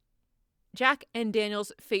comes up. Jack and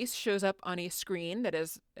Daniel's face shows up on a screen that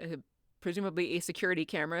is presumably a security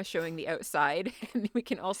camera showing the outside. And we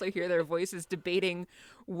can also hear their voices debating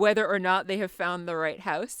whether or not they have found the right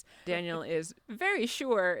house. Daniel is very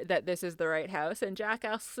sure that this is the right house. And Jack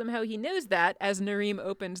asks him how he knows that as Nareem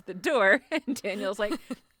opens the door. And Daniel's like,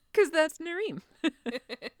 because that's Nareem.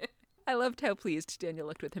 I loved how pleased Daniel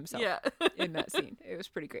looked with himself in that scene. It was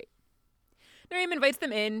pretty great. Nareem invites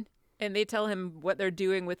them in, and they tell him what they're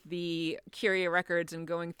doing with the Curia records and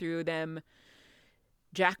going through them.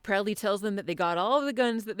 Jack proudly tells them that they got all of the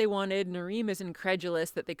guns that they wanted. Nareem is incredulous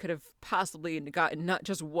that they could have possibly gotten not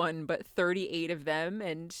just one, but 38 of them.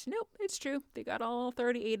 And nope, it's true. They got all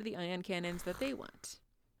 38 of the ion cannons that they want.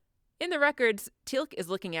 In the records, Teal'c is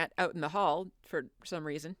looking at out in the hall for some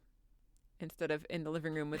reason. Instead of in the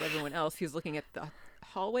living room with everyone else, he's looking at the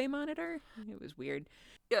hallway monitor. It was weird.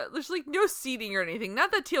 Yeah, there's like no seating or anything.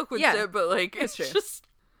 Not that Teal'c would sit, but like it's just,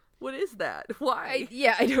 what is that? Why?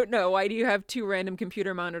 I don't know. Why do you have two random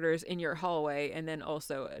computer monitors in your hallway and then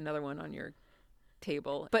also another one on your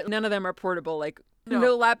table? But none of them are portable. Like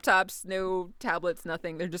no laptops, no tablets,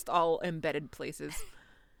 nothing. They're just all embedded places.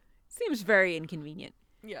 Seems very inconvenient.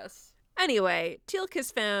 Yes. Anyway, Teal'c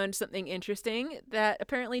has found something interesting that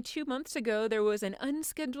apparently 2 months ago there was an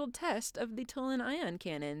unscheduled test of the Tolan ion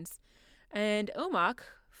cannons, and Omok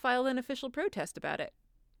filed an official protest about it.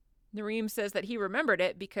 Nareem says that he remembered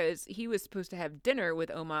it because he was supposed to have dinner with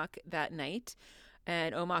Omok that night,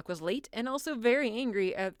 and Omok was late and also very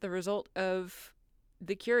angry at the result of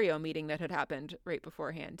the Curio meeting that had happened right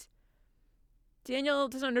beforehand. Daniel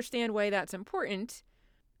doesn't understand why that's important.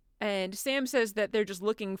 And Sam says that they're just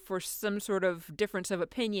looking for some sort of difference of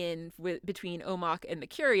opinion between Omok and the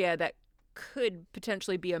Curia that could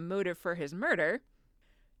potentially be a motive for his murder.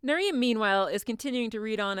 Nareem, meanwhile, is continuing to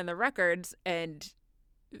read on in the records and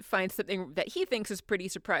finds something that he thinks is pretty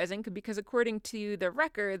surprising because according to the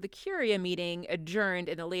record, the Curia meeting adjourned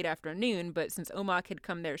in the late afternoon, but since Omok had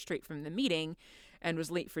come there straight from the meeting and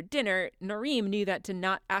was late for dinner, Nareem knew that to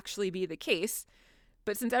not actually be the case.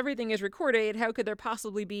 But since everything is recorded, how could there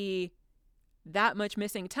possibly be that much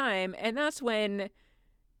missing time? And that's when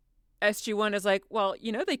SG-1 is like, well,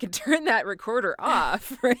 you know, they could turn that recorder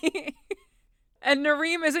off, right? And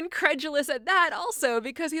Nareem is incredulous at that also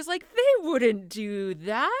because he's like, they wouldn't do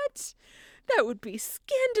that. That would be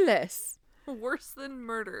scandalous. Worse than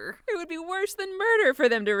murder. It would be worse than murder for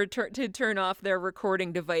them to turn off their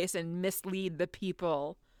recording device and mislead the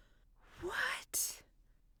people. What?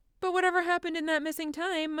 But whatever happened in that missing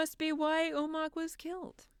time must be why Omok was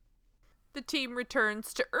killed. The team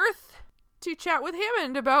returns to Earth to chat with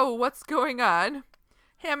Hammond about what's going on.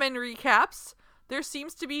 Hammond recaps, there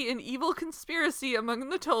seems to be an evil conspiracy among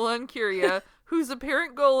the Tola and Kyria, whose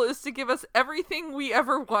apparent goal is to give us everything we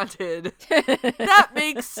ever wanted. That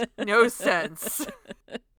makes no sense.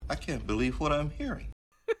 I can't believe what I'm hearing.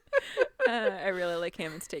 I really like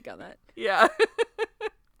Hammond's take on that. Yeah.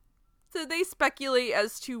 So they speculate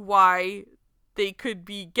as to why they could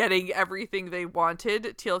be getting everything they wanted.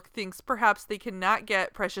 Teal'c thinks perhaps they cannot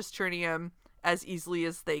get precious trinium as easily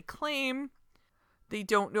as they claim. They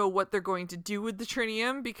don't know what they're going to do with the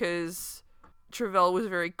trinium because Travell was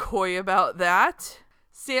very coy about that.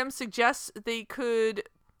 Sam suggests they could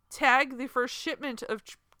tag the first shipment of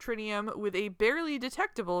trinium with a barely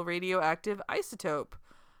detectable radioactive isotope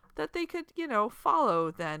that they could,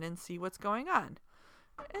 follow then and see what's going on.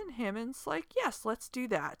 And Hammond's like, yes, let's do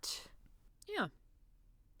that. Yeah.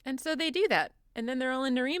 And so they do that. And then they're all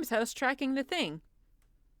in Nareem's house tracking the thing.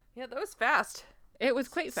 Yeah, that was fast. It was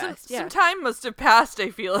quite fast, yeah. Some time must have passed,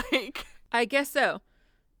 I feel like. I guess so.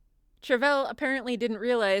 Travell apparently didn't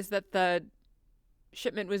realize that the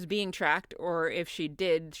shipment was being tracked, or if she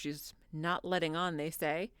did, she's not letting on, they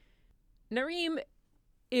say. Nareem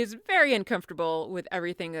is very uncomfortable with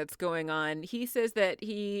everything that's going on. He says that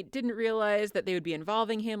he didn't realize that they would be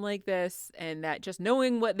involving him like this, and that just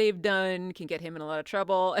knowing what they've done can get him in a lot of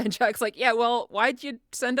trouble. And Jack's like, yeah, well, why'd you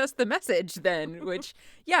send us the message then? Which,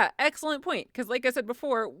 yeah, excellent point. Because like I said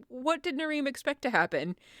before, what did Nareem expect to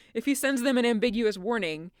happen? If he sends them an ambiguous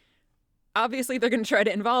warning, obviously they're going to try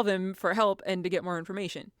to involve him for help and to get more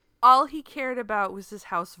information. All he cared about was his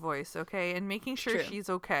house voice, okay? And making sure True. she's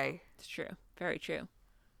okay. It's true. Very true.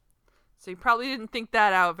 So he probably didn't think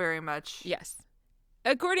that out very much. Yes.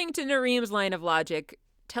 According to Nareem's line of logic,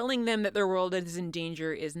 telling them that their world is in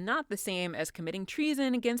danger is not the same as committing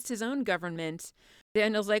treason against his own government.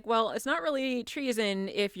 Daniel's like, well, it's not really treason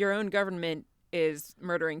if your own government is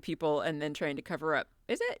murdering people and then trying to cover up,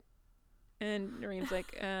 is it? And Nareem's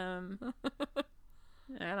like, I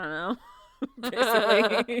don't know.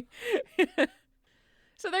 Basically.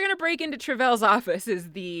 So they're going to break into Travell's office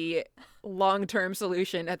is the long-term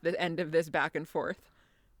solution at the end of this back and forth.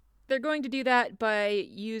 They're going to do that by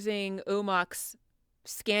using Omok's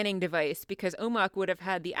scanning device because Omok would have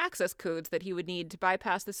had the access codes that he would need to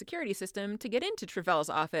bypass the security system to get into Travell's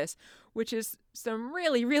office, which is some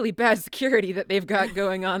really, really bad security that they've got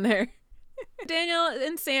going on there. Daniel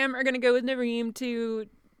and Sam are going to go with Nareem to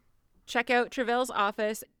check out Travell's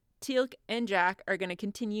office. Teal'c and Jack are going to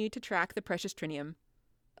continue to track the precious trinium.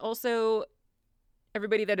 Also,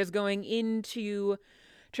 everybody that is going into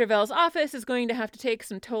Travell's office is going to have to take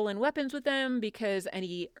some Tolan weapons with them because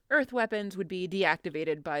any Earth weapons would be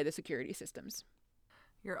deactivated by the security systems.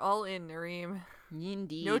 You're all in, Nareem.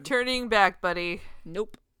 Indeed. No turning back, buddy.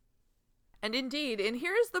 Nope. And indeed, and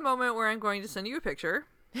here's the moment where I'm going to send you a picture.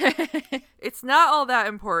 It's not all that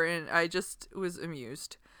important. I just was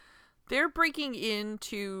amused. They're breaking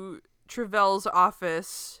into Travell's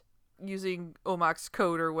office using Omok's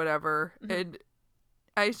code or whatever, and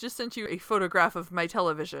I just sent you a photograph of my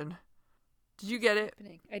television. Did you get it?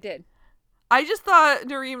 I did. I just thought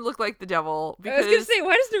Nareem looked like the devil. Because I was going to say,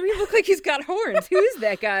 why does Nareem look like he's got horns? Who is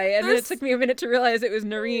that guy? And then it took me a minute to realize it was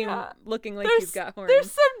Nareem looking like he's got horns.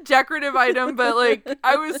 There's some decorative item, but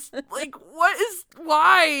I was like,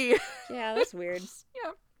 why? Yeah, that's weird.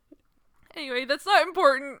 Yeah. Anyway, that's not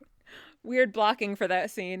important. Weird blocking for that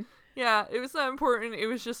scene. Yeah, it was not important. It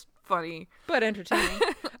was just funny. But entertaining.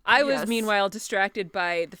 I was, Yes. meanwhile, distracted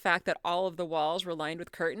by the fact that all of the walls were lined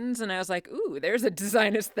with curtains, and I was like, ooh, there's a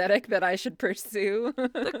design aesthetic that I should pursue.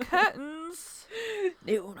 The curtains.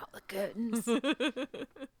 No, not the curtains.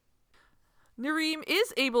 Nareem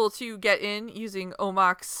is able to get in using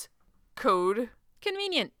Omok's code.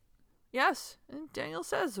 Convenient. Yes, and Daniel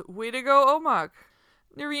says, way to go, Omok.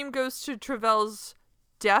 Nareem goes to Travell's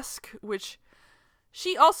desk, which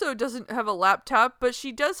she also doesn't have a laptop, but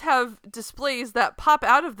she does have displays that pop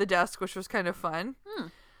out of the desk, which was kind of fun.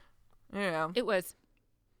 Yeah. It was.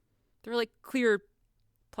 They were like clear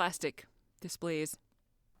plastic displays.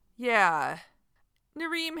 Yeah.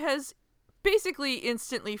 Nareem has basically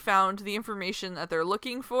instantly found the information that they're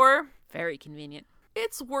looking for. Very convenient.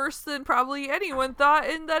 It's worse than probably anyone thought,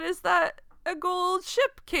 and that is that a gold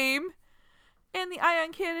ship came, and the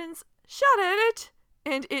ion cannons shot at it,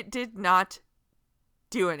 and it did not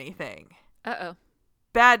do anything. Uh-oh.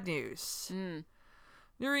 Bad news. Mm.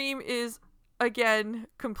 Nareem is again,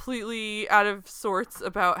 completely out of sorts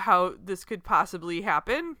about how this could possibly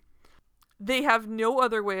happen. They have no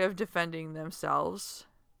other way of defending themselves.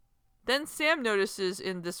 Then Sam notices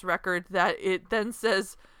in this record that it then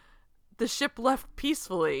says the ship left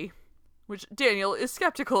peacefully, which Daniel is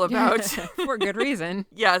skeptical about. For good reason.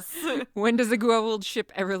 Yes. When does a Goa'uld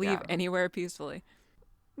ship ever leave Yeah. anywhere peacefully?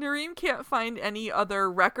 Nareem can't find any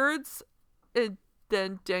other records. And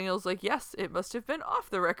then Daniel's like, yes, it must have been off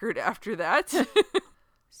the record after that.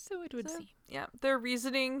 So it would seem. Yeah, their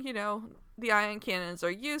reasoning, the ion cannons are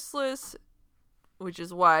useless, which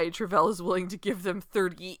is why Travell is willing to give them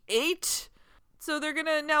 38. So they're going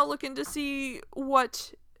to now look into see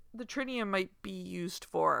what the tritium might be used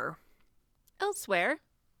for. Elsewhere,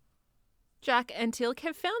 Jack and Teal'c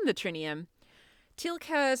have found the trinium. Teal'c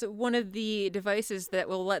has one of the devices that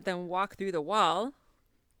will let them walk through the wall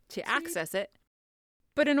to access it.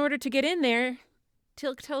 But in order to get in there,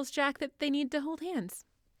 Teal'c tells Jack that they need to hold hands.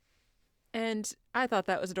 And I thought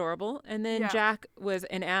that was adorable. And then Yeah. Jack was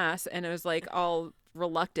an ass and it was like all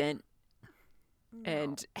reluctant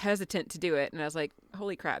and hesitant to do it. And I was like,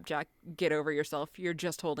 holy crap, Jack, get over yourself. You're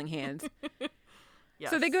just holding hands. Yes.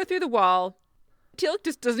 So they go through the wall. Teal'c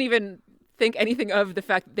just doesn't even think anything of the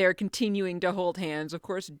fact that they're continuing to hold hands. Of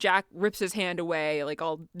course, Jack rips his hand away, like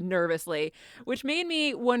all nervously, which made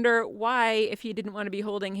me wonder why, if he didn't want to be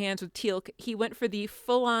holding hands with Teal'c, he went for the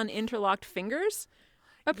full-on interlocked fingers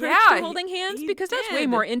approach Yeah, to holding hands, he because that's way did.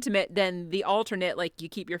 more intimate than the alternate, like you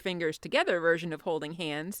keep your fingers together version of holding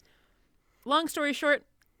hands. Long story short,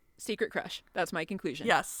 secret crush. That's my conclusion.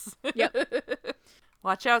 Yes. Yep.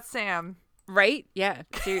 Watch out, Sam. Right? Yeah,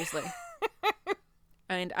 seriously.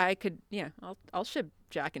 And I could, I'll ship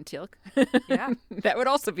Jack and Teal'c. Yeah. That would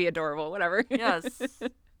also be adorable, whatever. Yes.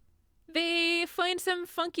 They find some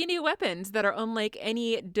funky new weapons that are unlike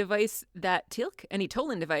any device that Teal'c, any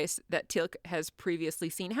Tolan device that Teal'c has previously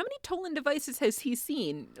seen. How many Tolan devices has he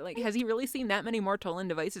seen? Like, has he really seen that many more Tolan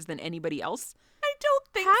devices than anybody else? I don't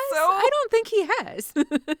think Has? so. I don't think he has.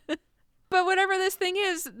 But whatever this thing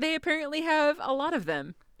is, they apparently have a lot of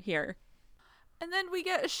them here. And then we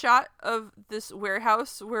get a shot of this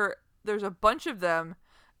warehouse where there's a bunch of them,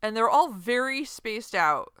 and they're all very spaced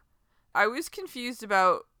out. I was confused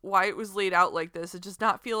about why it was laid out like this. It does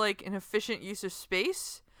not feel like an efficient use of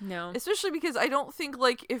space. No. Especially because I don't think,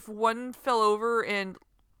 like, if one fell over and,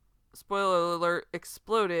 spoiler alert,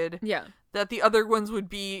 exploded, Yeah. that the other ones would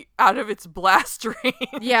be out of its blast range.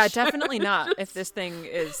 Yeah, definitely not if this thing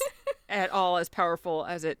is at all as powerful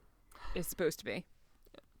as it is supposed to be.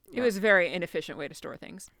 It Yeah. was a very inefficient way to store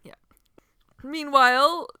things.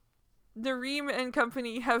 Meanwhile, Nareem and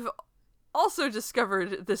company have also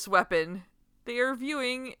discovered this weapon. They are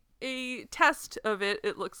viewing a test of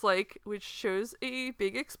it looks like, which shows a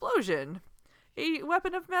big explosion. A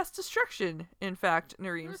weapon of mass destruction, in fact,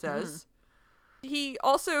 Nareem says. He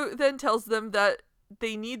also then tells them that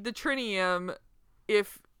they need the trinium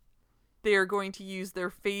if they are going to use their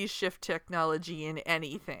phase shift technology in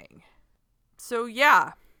anything. So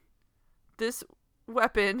yeah, this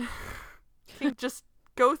weapon can just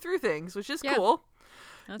go through things, which is Yeah. cool.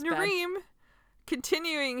 That's bad. Nareem,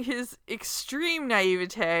 continuing his extreme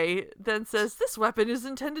naivete, then says this weapon is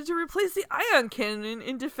intended to replace the ion cannon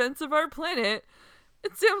in defense of our planet.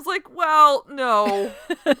 It sounds like, well, no.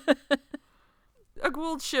 A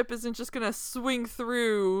Goa'uld ship isn't just gonna swing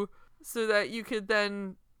through so that you could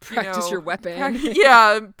then Practice your weapon.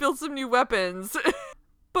 yeah, build some new weapons.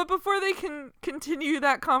 But before they can continue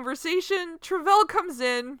that conversation, Travell comes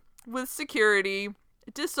in with security,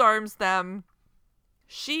 disarms them.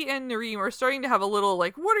 She and Nareem are starting to have a little,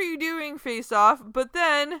 like, what are you doing face off? But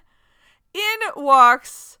then in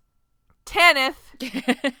walks Tanith,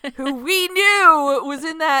 who we knew was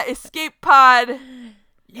in that escape pod.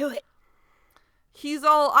 Knew it. He's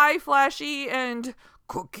all eye flashy and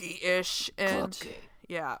cookie-ish. And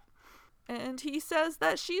yeah. And he says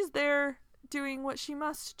that she's there doing what she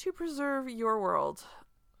must to preserve your world.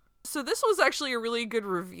 So this was actually a really good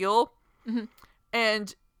reveal. Mm-hmm.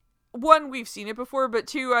 And one, we've seen it before, but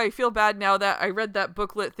two, I feel bad now that I read that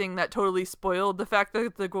booklet thing that totally spoiled the fact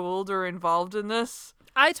that the Goa'uld are involved in this.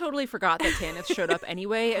 I totally forgot that Tanith showed up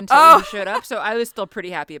anyway until he showed up, so I was still pretty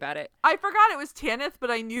happy about it. I forgot it was Tanith,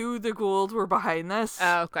 but I knew the Goa'uld were behind this.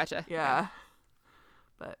 Oh, gotcha. Yeah.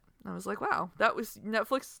 But I was like, wow, that was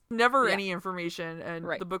Netflix, never Yeah. any information, and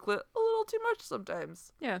Right. the booklet a little too much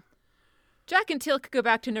sometimes. Yeah. Jack and Teal'c go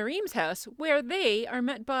back to Nareem's house, where they are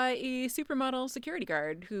met by a supermodel security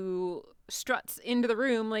guard who struts into the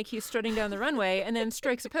room like he's strutting down the runway and then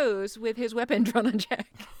strikes a pose with his weapon drawn on Jack.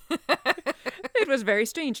 It was very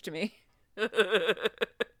strange to me. Teal'c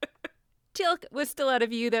Teal'c was still out of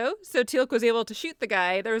view, though, so Teal'c was able to shoot the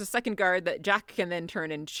guy. There was a second guard that Jack can then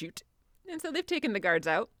turn and shoot. And so they've taken the guards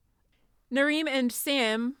out. Nareem and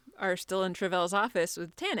Sam are still in Trevel's office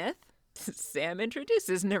with Tanith. Sam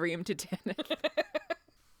introduces Nareem to Tanith.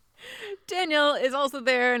 Daniel is also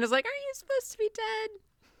there and is like, "Are you supposed to be dead?"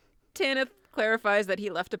 Tanith clarifies that he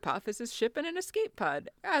left Apophis' ship in an escape pod,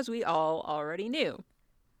 as we all already knew.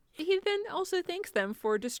 He then also thanks them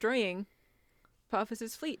for destroying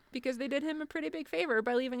Apophis' fleet, because they did him a pretty big favor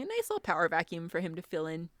by leaving a nice little power vacuum for him to fill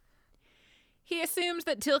in. He assumes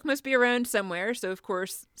that Teal'c must be around somewhere, so of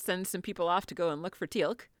course sends some people off to go and look for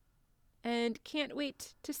Teal'c, and can't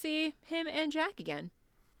wait to see him and Jack again.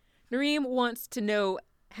 Nareem wants to know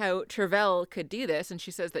how Trevel could do this, and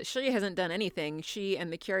she says that she hasn't done anything. She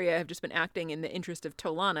and the Curia have just been acting in the interest of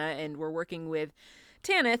Tolana, and were working with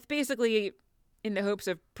Tanith, basically in the hopes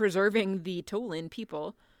of preserving the Tolan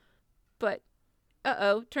people. But,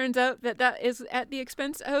 turns out that that is at the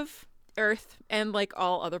expense of Earth, and like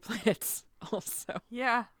all other planets also.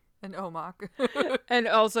 Yeah, and Omak. And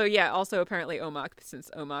also apparently Omak, since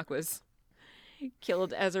Omak was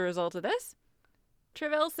killed as a result of this.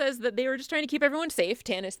 Trevel says that they were just trying to keep everyone safe.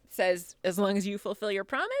 Tanith says, as long as you fulfill your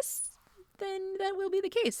promise, then that will be the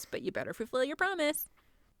case, but you better fulfill your promise.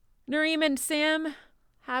 Nareem and Sam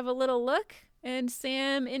have a little look, and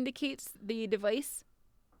Sam indicates the device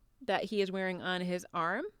that he is wearing on his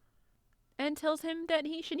arm and tells him that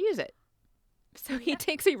he should use it. So he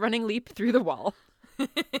takes a running leap through the wall.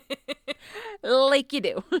 Like you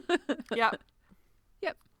do. Yeah.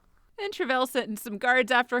 Yep. And Trevel sent some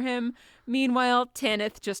guards after him. Meanwhile,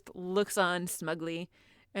 Tanith just looks on smugly.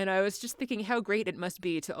 And I was just thinking how great it must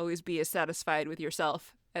be to always be as satisfied with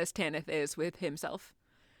yourself as Tanith is with himself.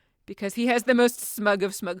 Because he has the most smug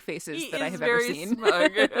of smug faces that I have ever seen.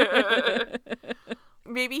 Smug.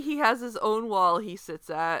 Maybe he has his own wall he sits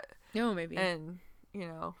at. No, maybe. And,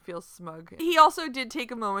 feels smug. He also did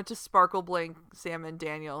take a moment to sparkle blank Sam and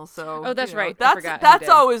Daniel, so... Oh, that's right. I forgot he That's did.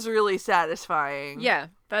 always really satisfying. Yeah,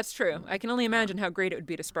 that's true. I can only imagine how great it would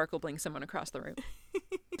be to sparkle blink someone across the room.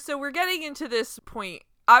 So we're getting into this point.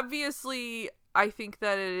 Obviously, I think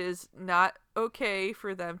that it is not okay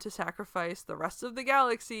for them to sacrifice the rest of the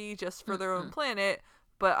galaxy just for their own planet,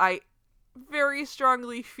 but I very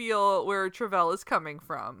strongly feel where Trevel is coming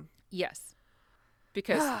from. Yes.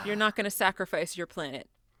 Because you're not going to sacrifice your planet,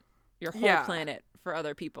 your whole planet, for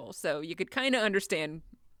other people. So you could kind of understand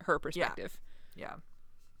her perspective. Yeah.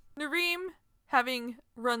 Nareem, having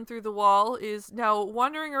run through the wall, is now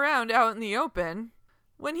wandering around out in the open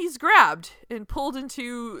when he's grabbed and pulled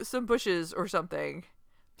into some bushes or something.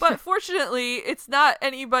 But fortunately, it's not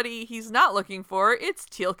anybody he's not looking for. It's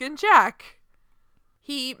Teal'c and Jack.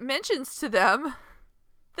 He mentions to them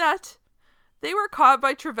that they were caught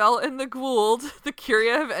by Trevel and the Gould the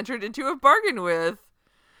Curia have entered into a bargain with.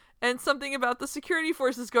 And something about the security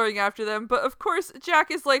forces going after them. But of course, Jack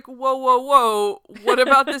is like, whoa, what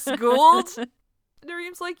about this Gould?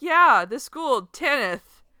 Nareem's like, yeah, this Gould,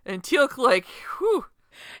 Tanith. And Teal'c like, whew.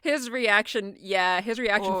 His reaction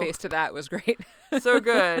face to that was great. So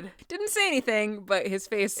good. Didn't say anything, but his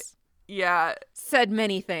face said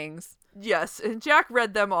many things. Yes, and Jack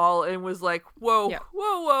read them all and was like,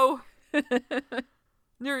 whoa.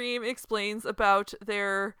 Nareem explains about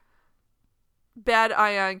their bad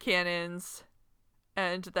ion cannons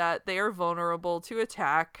and that they are vulnerable to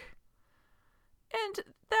attack and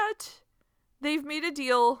that they've made a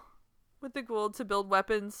deal with the Gould to build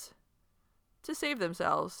weapons to save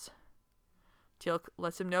themselves. Teal'c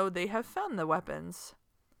lets him know they have found the weapons.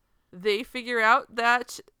 They figure out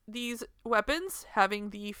that these weapons, having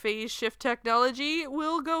the phase shift technology,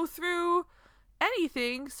 will go through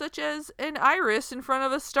anything such as an iris in front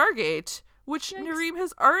of a Stargate, which Nareem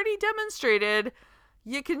has already demonstrated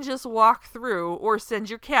you can just walk through or send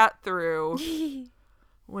your cat through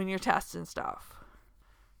when you're testing stuff.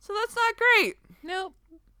 So that's not great. Nope.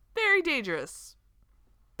 Very dangerous.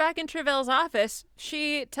 Back in Trevel's office,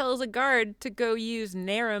 she tells a guard to go use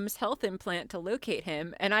Naram's health implant to locate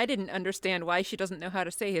him, and I didn't understand why she doesn't know how to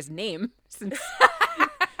say his name, since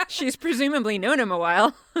she's presumably known him a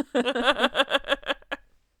while.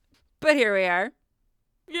 But here we are.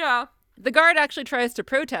 Yeah. The guard actually tries to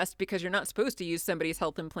protest because you're not supposed to use somebody's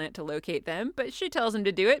health implant to locate them, but she tells him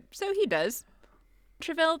to do it, so he does.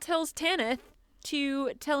 Trevel tells Tanith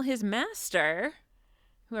to tell his master,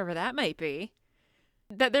 whoever that might be,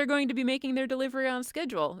 that they're going to be making their delivery on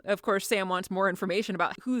schedule. Of course, Sam wants more information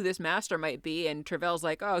about who this master might be, and Trevel's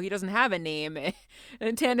like, oh, he doesn't have a name.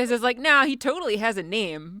 And Tanith is like, nah, he totally has a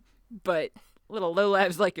name, but little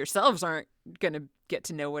lowlives like yourselves aren't going to get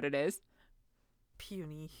to know what it is.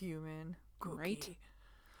 Puny human. Right?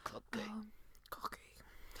 Cookie. Cookie.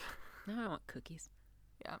 Now I want cookies.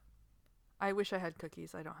 Yeah. I wish I had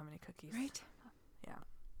cookies. I don't have any cookies. Right? Yeah.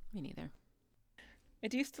 Me neither. I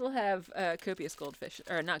do still have copious goldfish,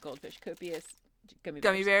 or not goldfish, copious gummy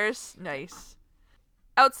bears. Gummy bears. Nice.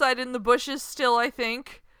 Outside in the bushes still, I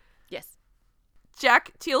think. Yes.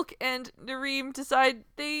 Jack, Teal'c, and Nareem decide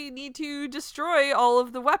they need to destroy all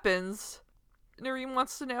of the weapons. Nareem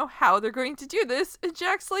wants to know how they're going to do this, and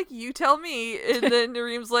Jack's like, you tell me. And then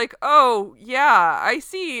Nareem's like, oh, yeah, I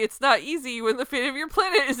see. It's not easy when the fate of your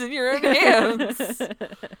planet is in your own hands.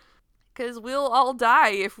 Because we'll all die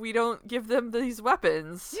if we don't give them these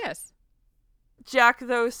weapons. Yes. Jack,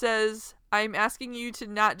 though, says, I'm asking you to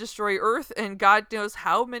not destroy Earth and God knows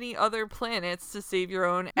how many other planets to save your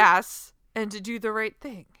own ass and to do the right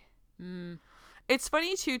thing. Mm. It's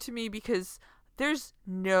funny, too, to me, because there's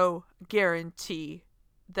no guarantee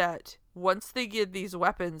that once they give these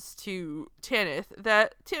weapons to Tanith,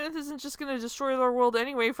 that Tanith isn't just going to destroy their world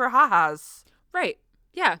anyway for ha-has. Right.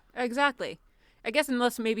 Yeah, exactly. I guess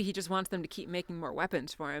unless maybe he just wants them to keep making more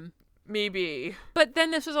weapons for him. Maybe. But then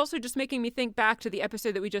this was also just making me think back to the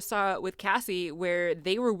episode that we just saw with Cassie, where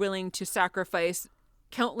they were willing to sacrifice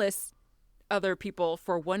countless other people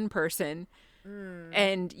for one person.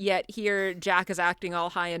 And yet here Jack is acting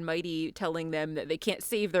all high and mighty, telling them that they can't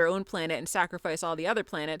save their own planet and sacrifice all the other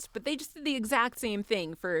planets, but they just did the exact same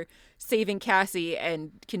thing for saving Cassie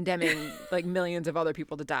and condemning like millions of other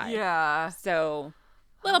people to die. Yeah. So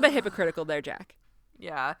a little bit hypocritical there, Jack.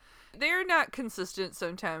 Yeah. They're not consistent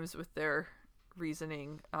sometimes with their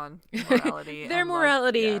reasoning on morality. Their and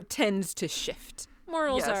morality life. tends to shift.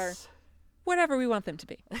 Morals are Yes. whatever we want them to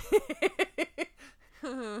be.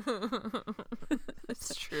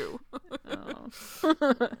 It's true.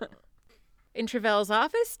 In Trevel's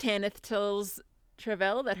office, Tanith tells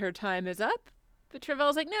Trevel that her time is up. But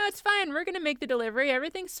Trevel's like, no, it's fine. We're going to make the delivery.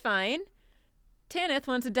 Everything's fine. Tanith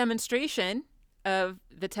wants a demonstration of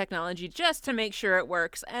the technology just to make sure it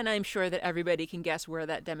works. And I'm sure that everybody can guess where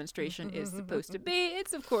that demonstration is supposed to be.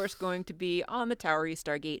 It's, of course, going to be on the Towery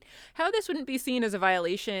Stargate. How this wouldn't be seen as a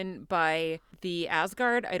violation by the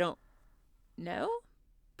Asgard, I don't know.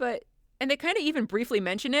 And they kind of even briefly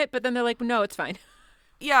mention it, but then they're like, no, it's fine.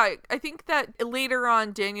 Yeah, I think that later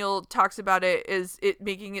on Daniel talks about it as it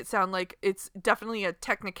making it sound like it's definitely a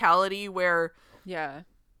technicality where Yeah.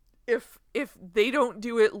 if they don't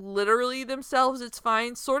do it literally themselves, it's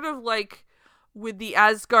fine. Sort of like with the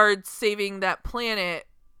Asgard saving that planet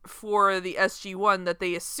for the SG-1 that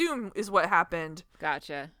they assume is what happened.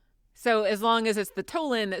 Gotcha. So as long as it's the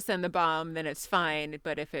Tolan that send the bomb, then it's fine.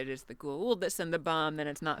 But if it is the Goa'uld that send the bomb, then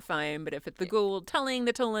it's not fine. But if it's the Goa'uld telling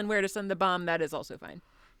the Tolan where to send the bomb, that is also fine.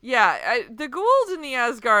 Yeah, the Goa'ulds in the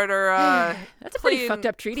Asgard are That's a pretty fucked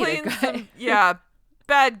up treaty they've got. some, yeah,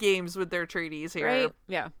 bad games with their treaties here. Right?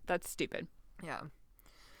 Yeah, that's stupid. Yeah.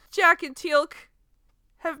 Jack and Teal'c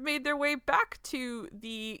have made their way back to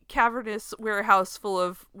the cavernous warehouse full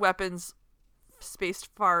of weapons spaced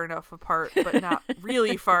far enough apart, but not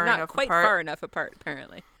really far Not enough quite apart. far enough apart,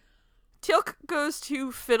 apparently. Teal'c goes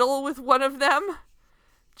to fiddle with one of them.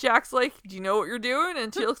 Jack's like, do you know what you're doing?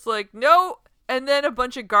 And Teal'c's like, no. And then a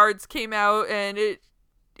bunch of guards came out, and it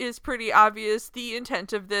is pretty obvious the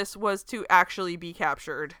intent of this was to actually be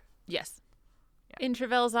captured. Yes. In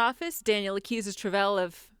Trevel's office, Daniel accuses Trevel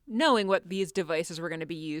of knowing what these devices were going to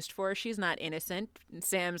be used for. She's not innocent. And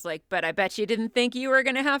Sam's like, but I bet you didn't think you were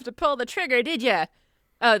going to have to pull the trigger, did you?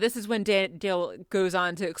 Oh, this is when Daniel goes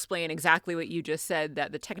on to explain exactly what you just said,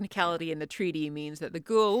 that the technicality in the treaty means that the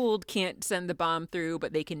Goa'uld can't send the bomb through,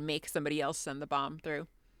 but they can make somebody else send the bomb through.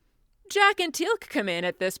 Jack and Teal'c come in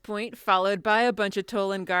at this point, followed by a bunch of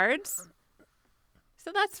Tolan guards.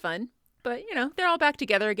 So that's fun. But, they're all back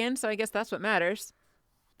together again, so I guess that's what matters.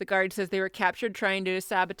 The guard says they were captured trying to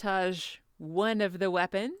sabotage one of the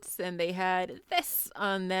weapons, and they had this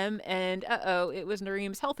on them, and it was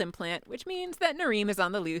Nareem's health implant, which means that Nareem is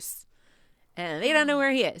on the loose. And they don't know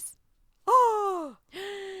where he is. Oh!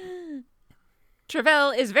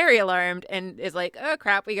 Trevel is very alarmed and is like, oh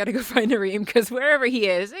crap, we gotta go find Nareem, because wherever he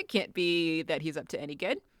is, it can't be that he's up to any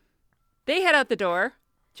good. They head out the door.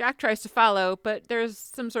 Jack tries to follow, but there's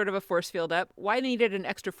some sort of a force field up. Why they needed an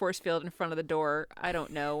extra force field in front of the door, I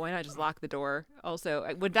don't know. Why not just lock the door? Also,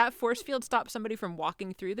 would that force field stop somebody from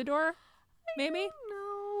walking through the door? Maybe?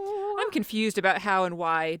 No. I'm confused about how and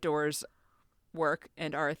why doors work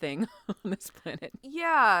and are a thing on this planet.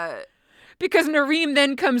 Yeah. Because Nareem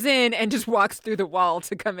then comes in and just walks through the wall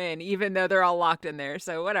to come in, even though they're all locked in there.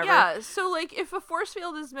 So whatever. Yeah, so if a force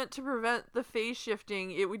field is meant to prevent the phase shifting,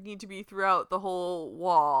 it would need to be throughout the whole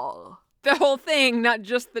wall. the whole thing, not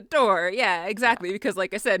just the door. Yeah, exactly. Because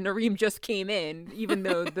like I said, Nareem just came in, even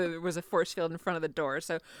though there was a force field in front of the door.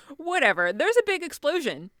 So whatever. There's a big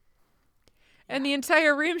explosion. And the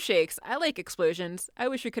entire room shakes. I like explosions. I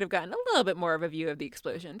wish we could have gotten a little bit more of a view of the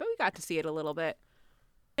explosion, but we got to see it a little bit.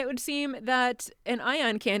 It would seem that an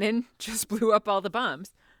ion cannon just blew up all the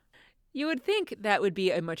bombs. You would think that would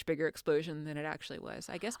be a much bigger explosion than it actually was.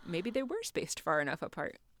 I guess maybe they were spaced far enough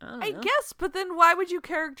apart. I guess, but then why would you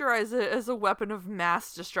characterize it as a weapon of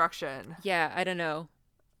mass destruction? Yeah, I don't know.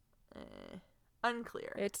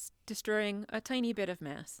 Unclear. It's destroying a tiny bit of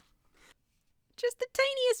mass. Just the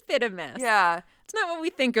tiniest bit of mass. Yeah. It's not what we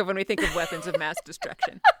think of when we think of weapons of mass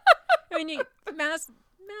destruction. I mean,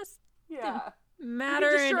 Yeah.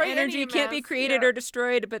 matter You can and destroy energy any can't be mass, created yeah. or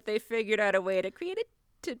destroyed, but they figured out a way to create it,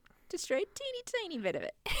 to destroy a teeny tiny bit of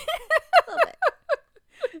it. A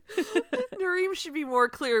little bit. Nareem should be more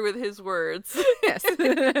clear with his words. Yes.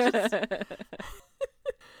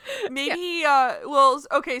 Maybe,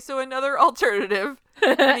 okay, so another alternative.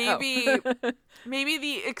 Maybe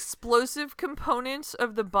the explosive components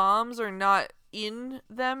of the bombs are not in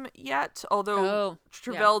them yet, although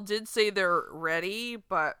Travell did say they're ready,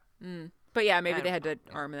 but... But yeah, maybe they had to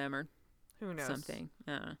arm them or who knows? something.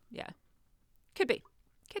 Yeah. Could be.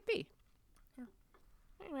 Yeah.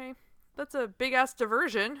 Anyway, that's a big-ass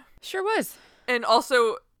diversion. Sure was. And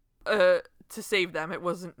also, to save them, it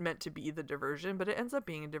wasn't meant to be the diversion, but it ends up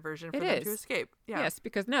being a diversion for them to escape. Yeah. Yes,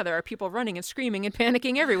 because now there are people running and screaming and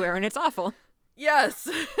panicking everywhere, and it's awful. Yes.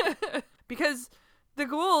 Because the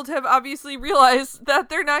Goa'uld have obviously realized that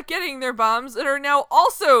they're not getting their bombs and are now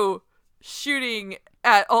also shooting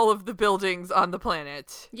at all of the buildings on the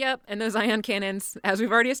planet. Yep, and those ion cannons, as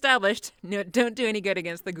we've already established, don't do any good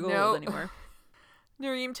against the Goa'uld anymore.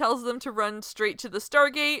 Nareem tells them to run straight to the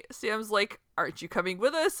Stargate. Sam's like, aren't you coming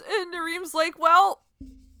with us? And Nareem's like, well,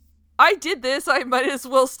 I did this. I might as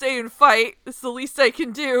well stay and fight. It's the least I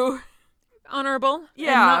can do. Honorable.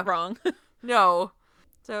 Yeah. And not wrong. No.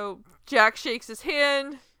 So Jack shakes his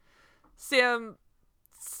hand. Sam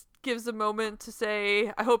gives a moment to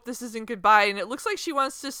say, I hope this isn't goodbye. And it looks like she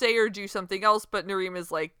wants to say or do something else, but Nareem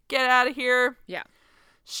is like, get out of here. Yeah.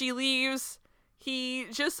 She leaves. He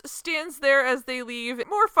just stands there as they leave.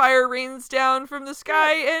 More fire rains down from the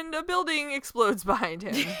sky and a building explodes behind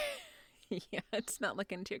him. Yeah, it's not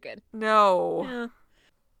looking too good. No. Yeah.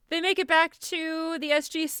 They make it back to the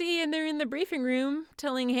SGC and they're in the briefing room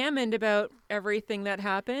telling Hammond about everything that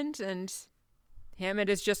happened, and Hammond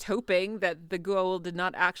is just hoping that the Goa'uld did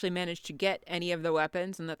not actually manage to get any of the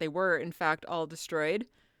weapons and that they were, in fact, all destroyed.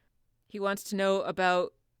 He wants to know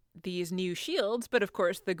about these new shields, but of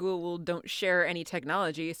course the Goa'uld don't share any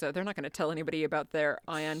technology, so they're not going to tell anybody about their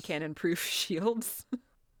ion cannon-proof shields.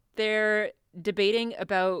 They're debating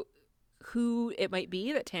about who it might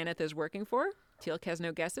be that Tanith is working for. Teal'c has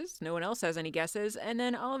no guesses. No one else has any guesses. And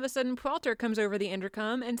then all of a sudden, Pwalter comes over the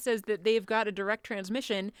intercom and says that they've got a direct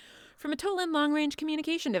transmission from a Tolan long-range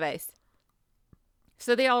communication device.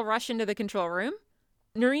 So they all rush into the control room.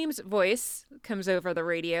 Nareem's voice comes over the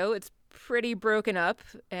radio. It's pretty broken up,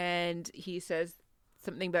 and he says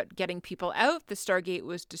something about getting people out. The Stargate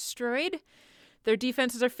was destroyed. Their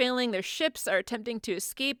defenses are failing. Their ships are attempting to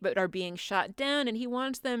escape but are being shot down, and he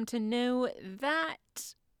wants them to know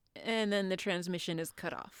that. And then the transmission is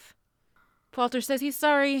cut off. Pwalter says he's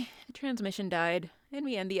sorry. The transmission died. And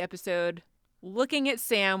we end the episode looking at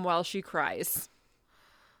Sam while she cries.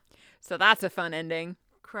 So that's a fun ending.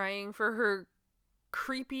 Crying for her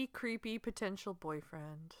creepy potential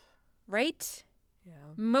boyfriend. Right? Yeah.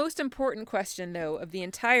 Most important question, though, of the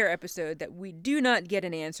entire episode that we do not get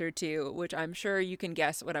an answer to, which I'm sure you can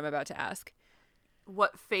guess what I'm about to ask.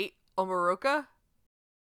 What fate Omaroka?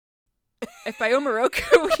 If by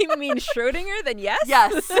Omaroka we mean Schrodinger, then yes?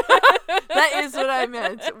 Yes. That is what I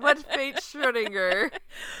meant. What fate Schrodinger?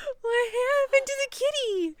 What happened to the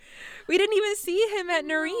kitty? We didn't even see him at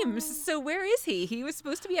Nareem's. So where is he? He was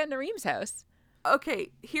supposed to be at Nareem's house. Okay,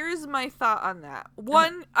 here's my thought on that.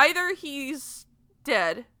 One, either he's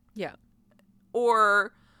dead. Yeah.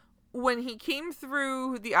 Or when he came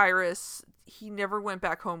through the iris, he never went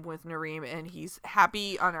back home with Nareem and he's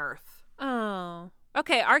happy on Earth. Oh.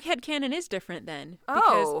 Okay, our headcanon is different then.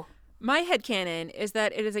 Because Oh. my headcanon is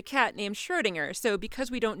that it is a cat named Schrodinger. So because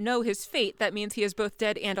we don't know his fate, that means he is both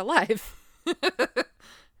dead and alive.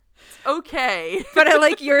 Okay. But I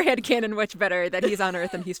like your headcanon much better, that he's on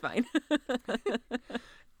Earth and he's fine.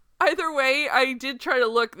 Either way, I did try to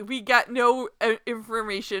look. We got no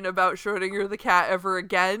information about Schrodinger the cat ever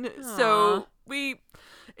again. Aw. So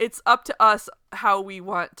it's up to us how we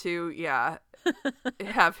want to,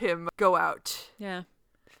 have him go out. Yeah,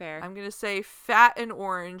 Fair. I'm going to say fat and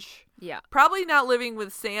orange. Yeah. Probably not living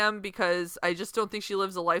with Sam because I just don't think she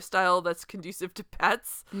lives a lifestyle that's conducive to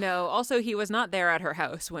pets. No, also he was not there at her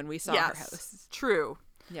house when we saw her house. True.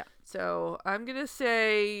 Yeah. So I'm going to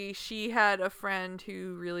say she had a friend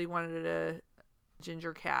who really wanted a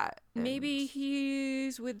ginger cat. and- Maybe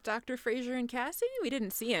he's with Dr. Fraser and Cassie? We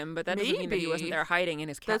didn't see him, but that doesn't mean that he wasn't Maybe. there hiding in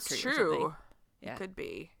his cat That's tree or true. something. Yeah. Could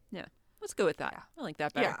be. Yeah. Let's go with that. Yeah. I like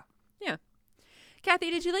that better. Yeah. Yeah.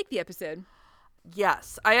 Kathy, did you like the episode?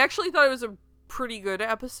 Yes. I actually thought it was a pretty good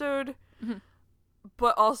episode. Mm-hmm.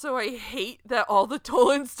 But also I hate that all the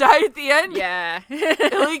Tolans die at the end. Yeah.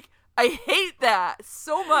 Like, I hate that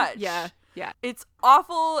so much. Yeah. Yeah. It's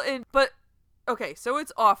awful but okay, so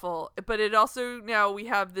it's awful, but it also now we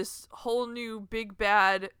have this whole new big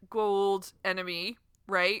bad gold enemy,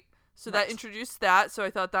 right? So that Right. introduced that, so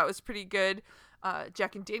I thought that was pretty good.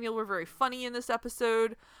 Jack and Daniel were very funny in this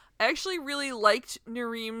episode. I actually really liked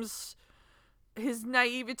Nareem's his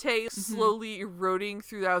naivete slowly eroding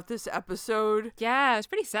throughout this episode. Yeah, it's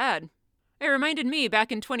pretty sad. It reminded me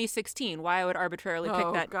back in 2016 why I would arbitrarily pick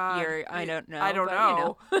Oh, that God. year. I don't know. I don't but,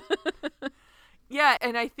 know. You know. Yeah,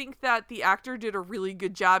 and I think that the actor did a really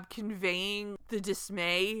good job conveying the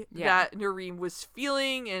dismay Yeah. that Nareem was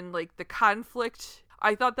feeling and like the conflict.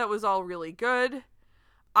 I thought that was all really good.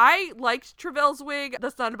 I liked Trevelle's wig.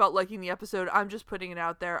 That's not about liking the episode. I'm just putting it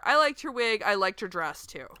out there. I liked her wig. I liked her dress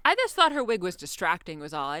too. I just thought her wig was distracting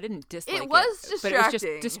was all. I didn't dislike it. It was But it was distracting.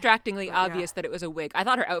 just distractingly But, yeah. obvious that it was a wig. I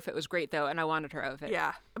thought her outfit was great though, and I wanted her outfit.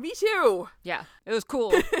 Yeah, me too. Yeah. It was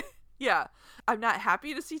cool. Yeah. I'm not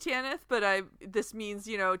happy to see Tanith, but this means,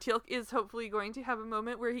 Teal'c is hopefully going to have a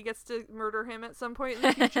moment where he gets to murder him at some point in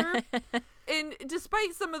the future. And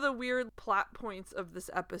despite some of the weird plot points of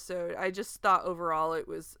this episode, I just thought overall it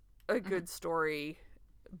was a good story,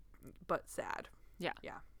 but sad. Yeah.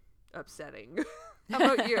 Yeah. Upsetting.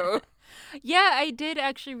 How about you? Yeah, I did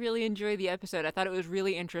actually really enjoy the episode. I thought it was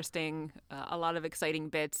really interesting. A lot of exciting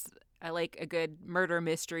bits. I like a good murder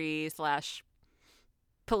mystery /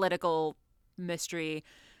 political mystery.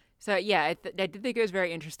 So yeah, I did think it was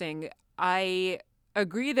very interesting. I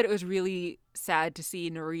agree that it was really sad to see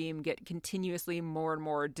Nareem get continuously more and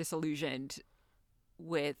more disillusioned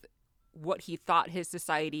with what he thought his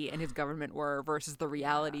society and his government were versus the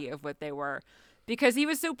reality of what they were. Because he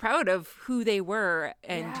was so proud of who they were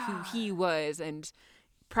and who he was and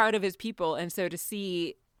proud of his people. And so to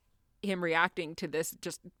see him reacting to this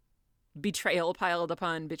just betrayal piled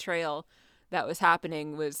upon betrayal that was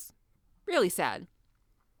happening was really sad.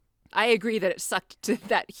 I agree that it sucked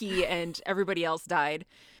that he and everybody else died.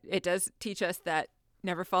 It does teach us that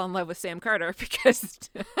never fall in love with Sam Carter because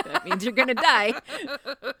that means you're going to die.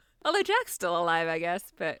 Although Jack's still alive, I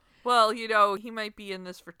guess, but... Well, he might be in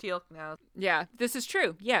this for Teal'c now. Yeah, this is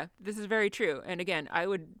true. Yeah, this is very true. And again, I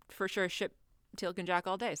would for sure ship Teal'c and Jack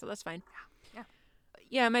all day, so that's fine. Yeah.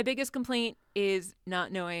 Yeah, my biggest complaint is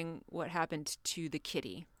not knowing what happened to the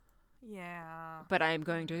kitty. Yeah. But I'm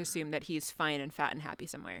going to assume that he's fine and fat and happy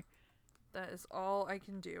somewhere. That is all I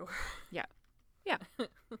can do. Yeah. Yeah.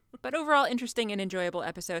 But overall, interesting and enjoyable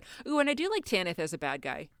episode. Ooh, and I do like Tanith as a bad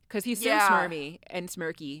guy because he's so smarmy and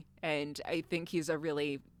smirky, and I think he's a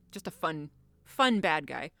really just a fun bad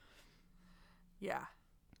guy. Yeah.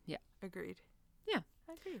 Yeah. Agreed. Yeah.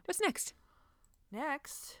 Agreed. What's next?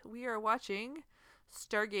 Next, we are watching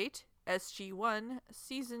Stargate SG-1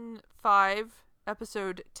 Season 5,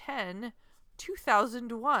 Episode 10,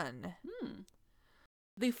 2001.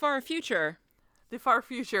 The far future The far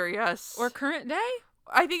future, yes. or current day?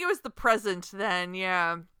 I think it was the present then,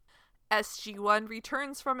 yeah. SG-1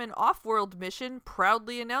 returns from an off-world mission,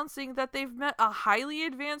 proudly announcing that they've met a highly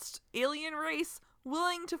advanced alien race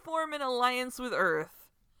willing to form an alliance with Earth.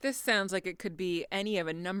 This sounds like it could be any of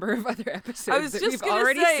a number of other episodes I was that just we've gonna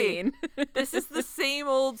already say, seen. This is the same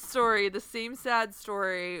old story, the same sad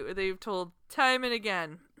story they've told time and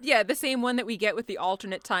again. Yeah, the same one that we get with the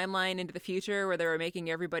alternate timeline into the future where they were making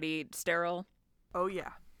everybody sterile. Oh, yeah.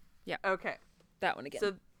 Yeah. Okay. That one again.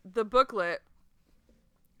 So the booklet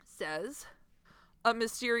says, a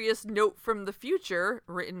mysterious note from the future,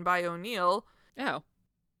 written by O'Neill. Oh.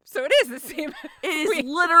 So it is the same. It is Wait,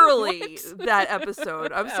 literally what? that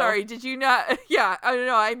episode. I'm Oh. sorry. Did you not? Yeah, I don't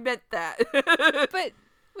know. I meant that. But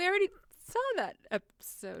we already saw that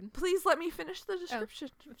episode. Please let me finish the description.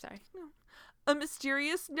 I'm sorry. A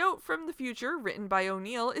mysterious note from the future, written by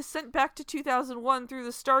O'Neill, is sent back to 2001 through the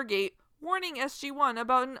Stargate, warning SG-1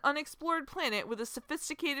 about an unexplored planet with a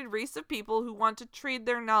sophisticated race of people who want to trade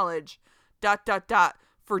their knowledge, ...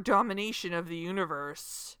 for domination of the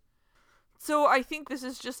universe. So I think this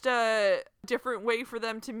is just a different way for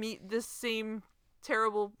them to meet this same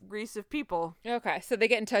terrible race of people. Okay, so they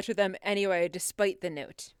get in touch with them anyway, despite the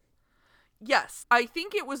note. Yes, I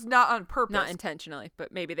think it was not on purpose. Not intentionally,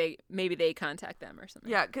 but maybe they contact them or something.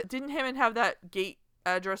 Yeah, didn't Hammond have that gate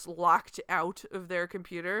address locked out of their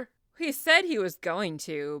computer? He said he was going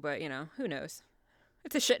to, but, who knows?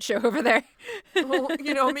 It's a shit show over there. Well,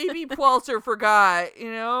 maybe Walter forgot,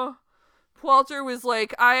 Walter was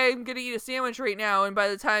like, I'm going to eat a sandwich right now, and by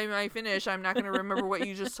the time I finish, I'm not going to remember what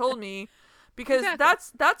you just told me. Because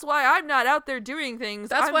that's why I'm not out there doing things.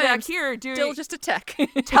 That's why I'm here still just a tech.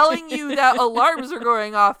 telling you that alarms are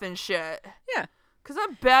going off and shit. Yeah. Because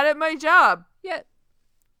I'm bad at my job. Yeah.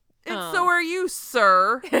 And so are you,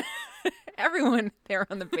 sir. Everyone there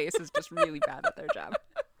on the base is just really bad at their job.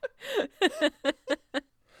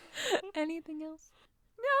 Anything else?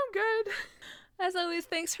 No, I'm good. As always,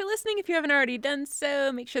 thanks for listening. If you haven't already done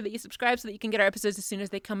so, make sure that you subscribe so that you can get our episodes as soon as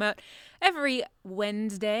they come out every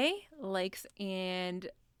Wednesday. Likes and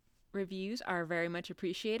reviews are very much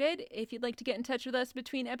appreciated. If you'd like to get in touch with us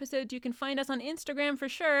between episodes, you can find us on Instagram for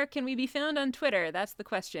sure. Can we be found on Twitter? That's the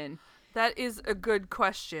question. That is a good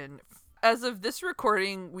question. As of this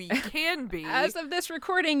recording, we can be. As of this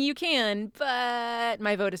recording, you can, but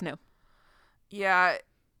my vote is no. Yeah.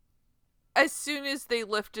 As soon as they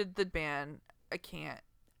lifted the ban, I can't.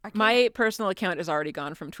 My personal account is already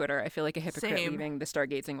gone from Twitter. I feel like a hypocrite Same. leaving the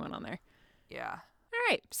Stargatesing one on there. Yeah. All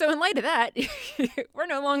right. So in light of that, we're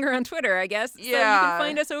no longer on Twitter, I guess. So you Yeah. can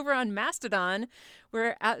find us over on Mastodon.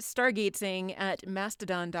 We're at Stargatesing at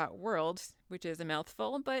mastodon.world, which is a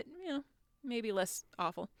mouthful, but, maybe less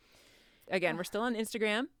awful. Again, we're still on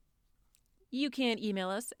Instagram. You can email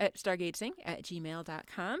us at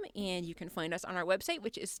stargatesing@gmail.com, and you can find us on our website,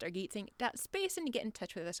 which is stargatesing.space, and you get in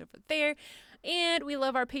touch with us over there. And we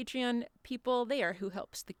love our Patreon people. They are who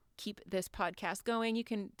helps keep this podcast going. You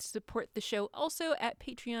can support the show also at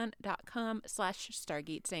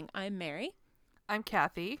patreon.com/stargatesing. I'm Mary. I'm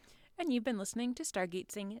Kathy. And you've been listening to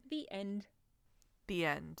Stargatesing, the end. The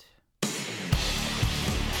end.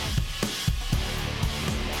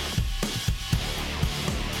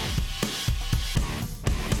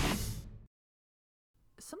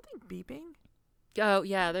 Something beeping? Oh,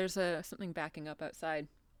 yeah, there's something backing up outside.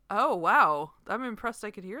 Oh, wow. I'm impressed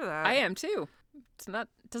I could hear that. I am too. It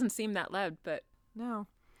doesn't seem that loud, but No.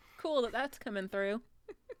 cool that that's coming through.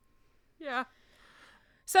 Yeah.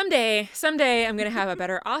 Someday I'm going to have a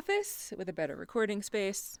better office with a better recording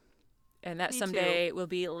space. And that Me someday will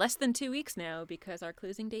be less than 2 weeks now because our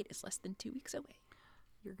closing date is less than 2 weeks away.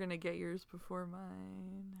 You're going to get yours before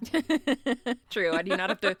mine. True. I do not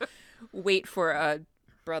have to wait for a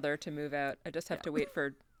brother to move out. I just have to wait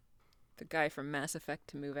for the guy from Mass Effect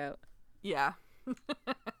to move out. Yeah. It's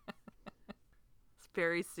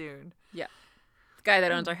very soon. Yeah. The guy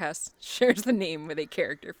that owns our house shares the name with a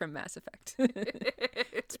character from Mass Effect.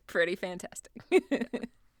 It's pretty fantastic.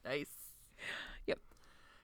 Nice. Yep.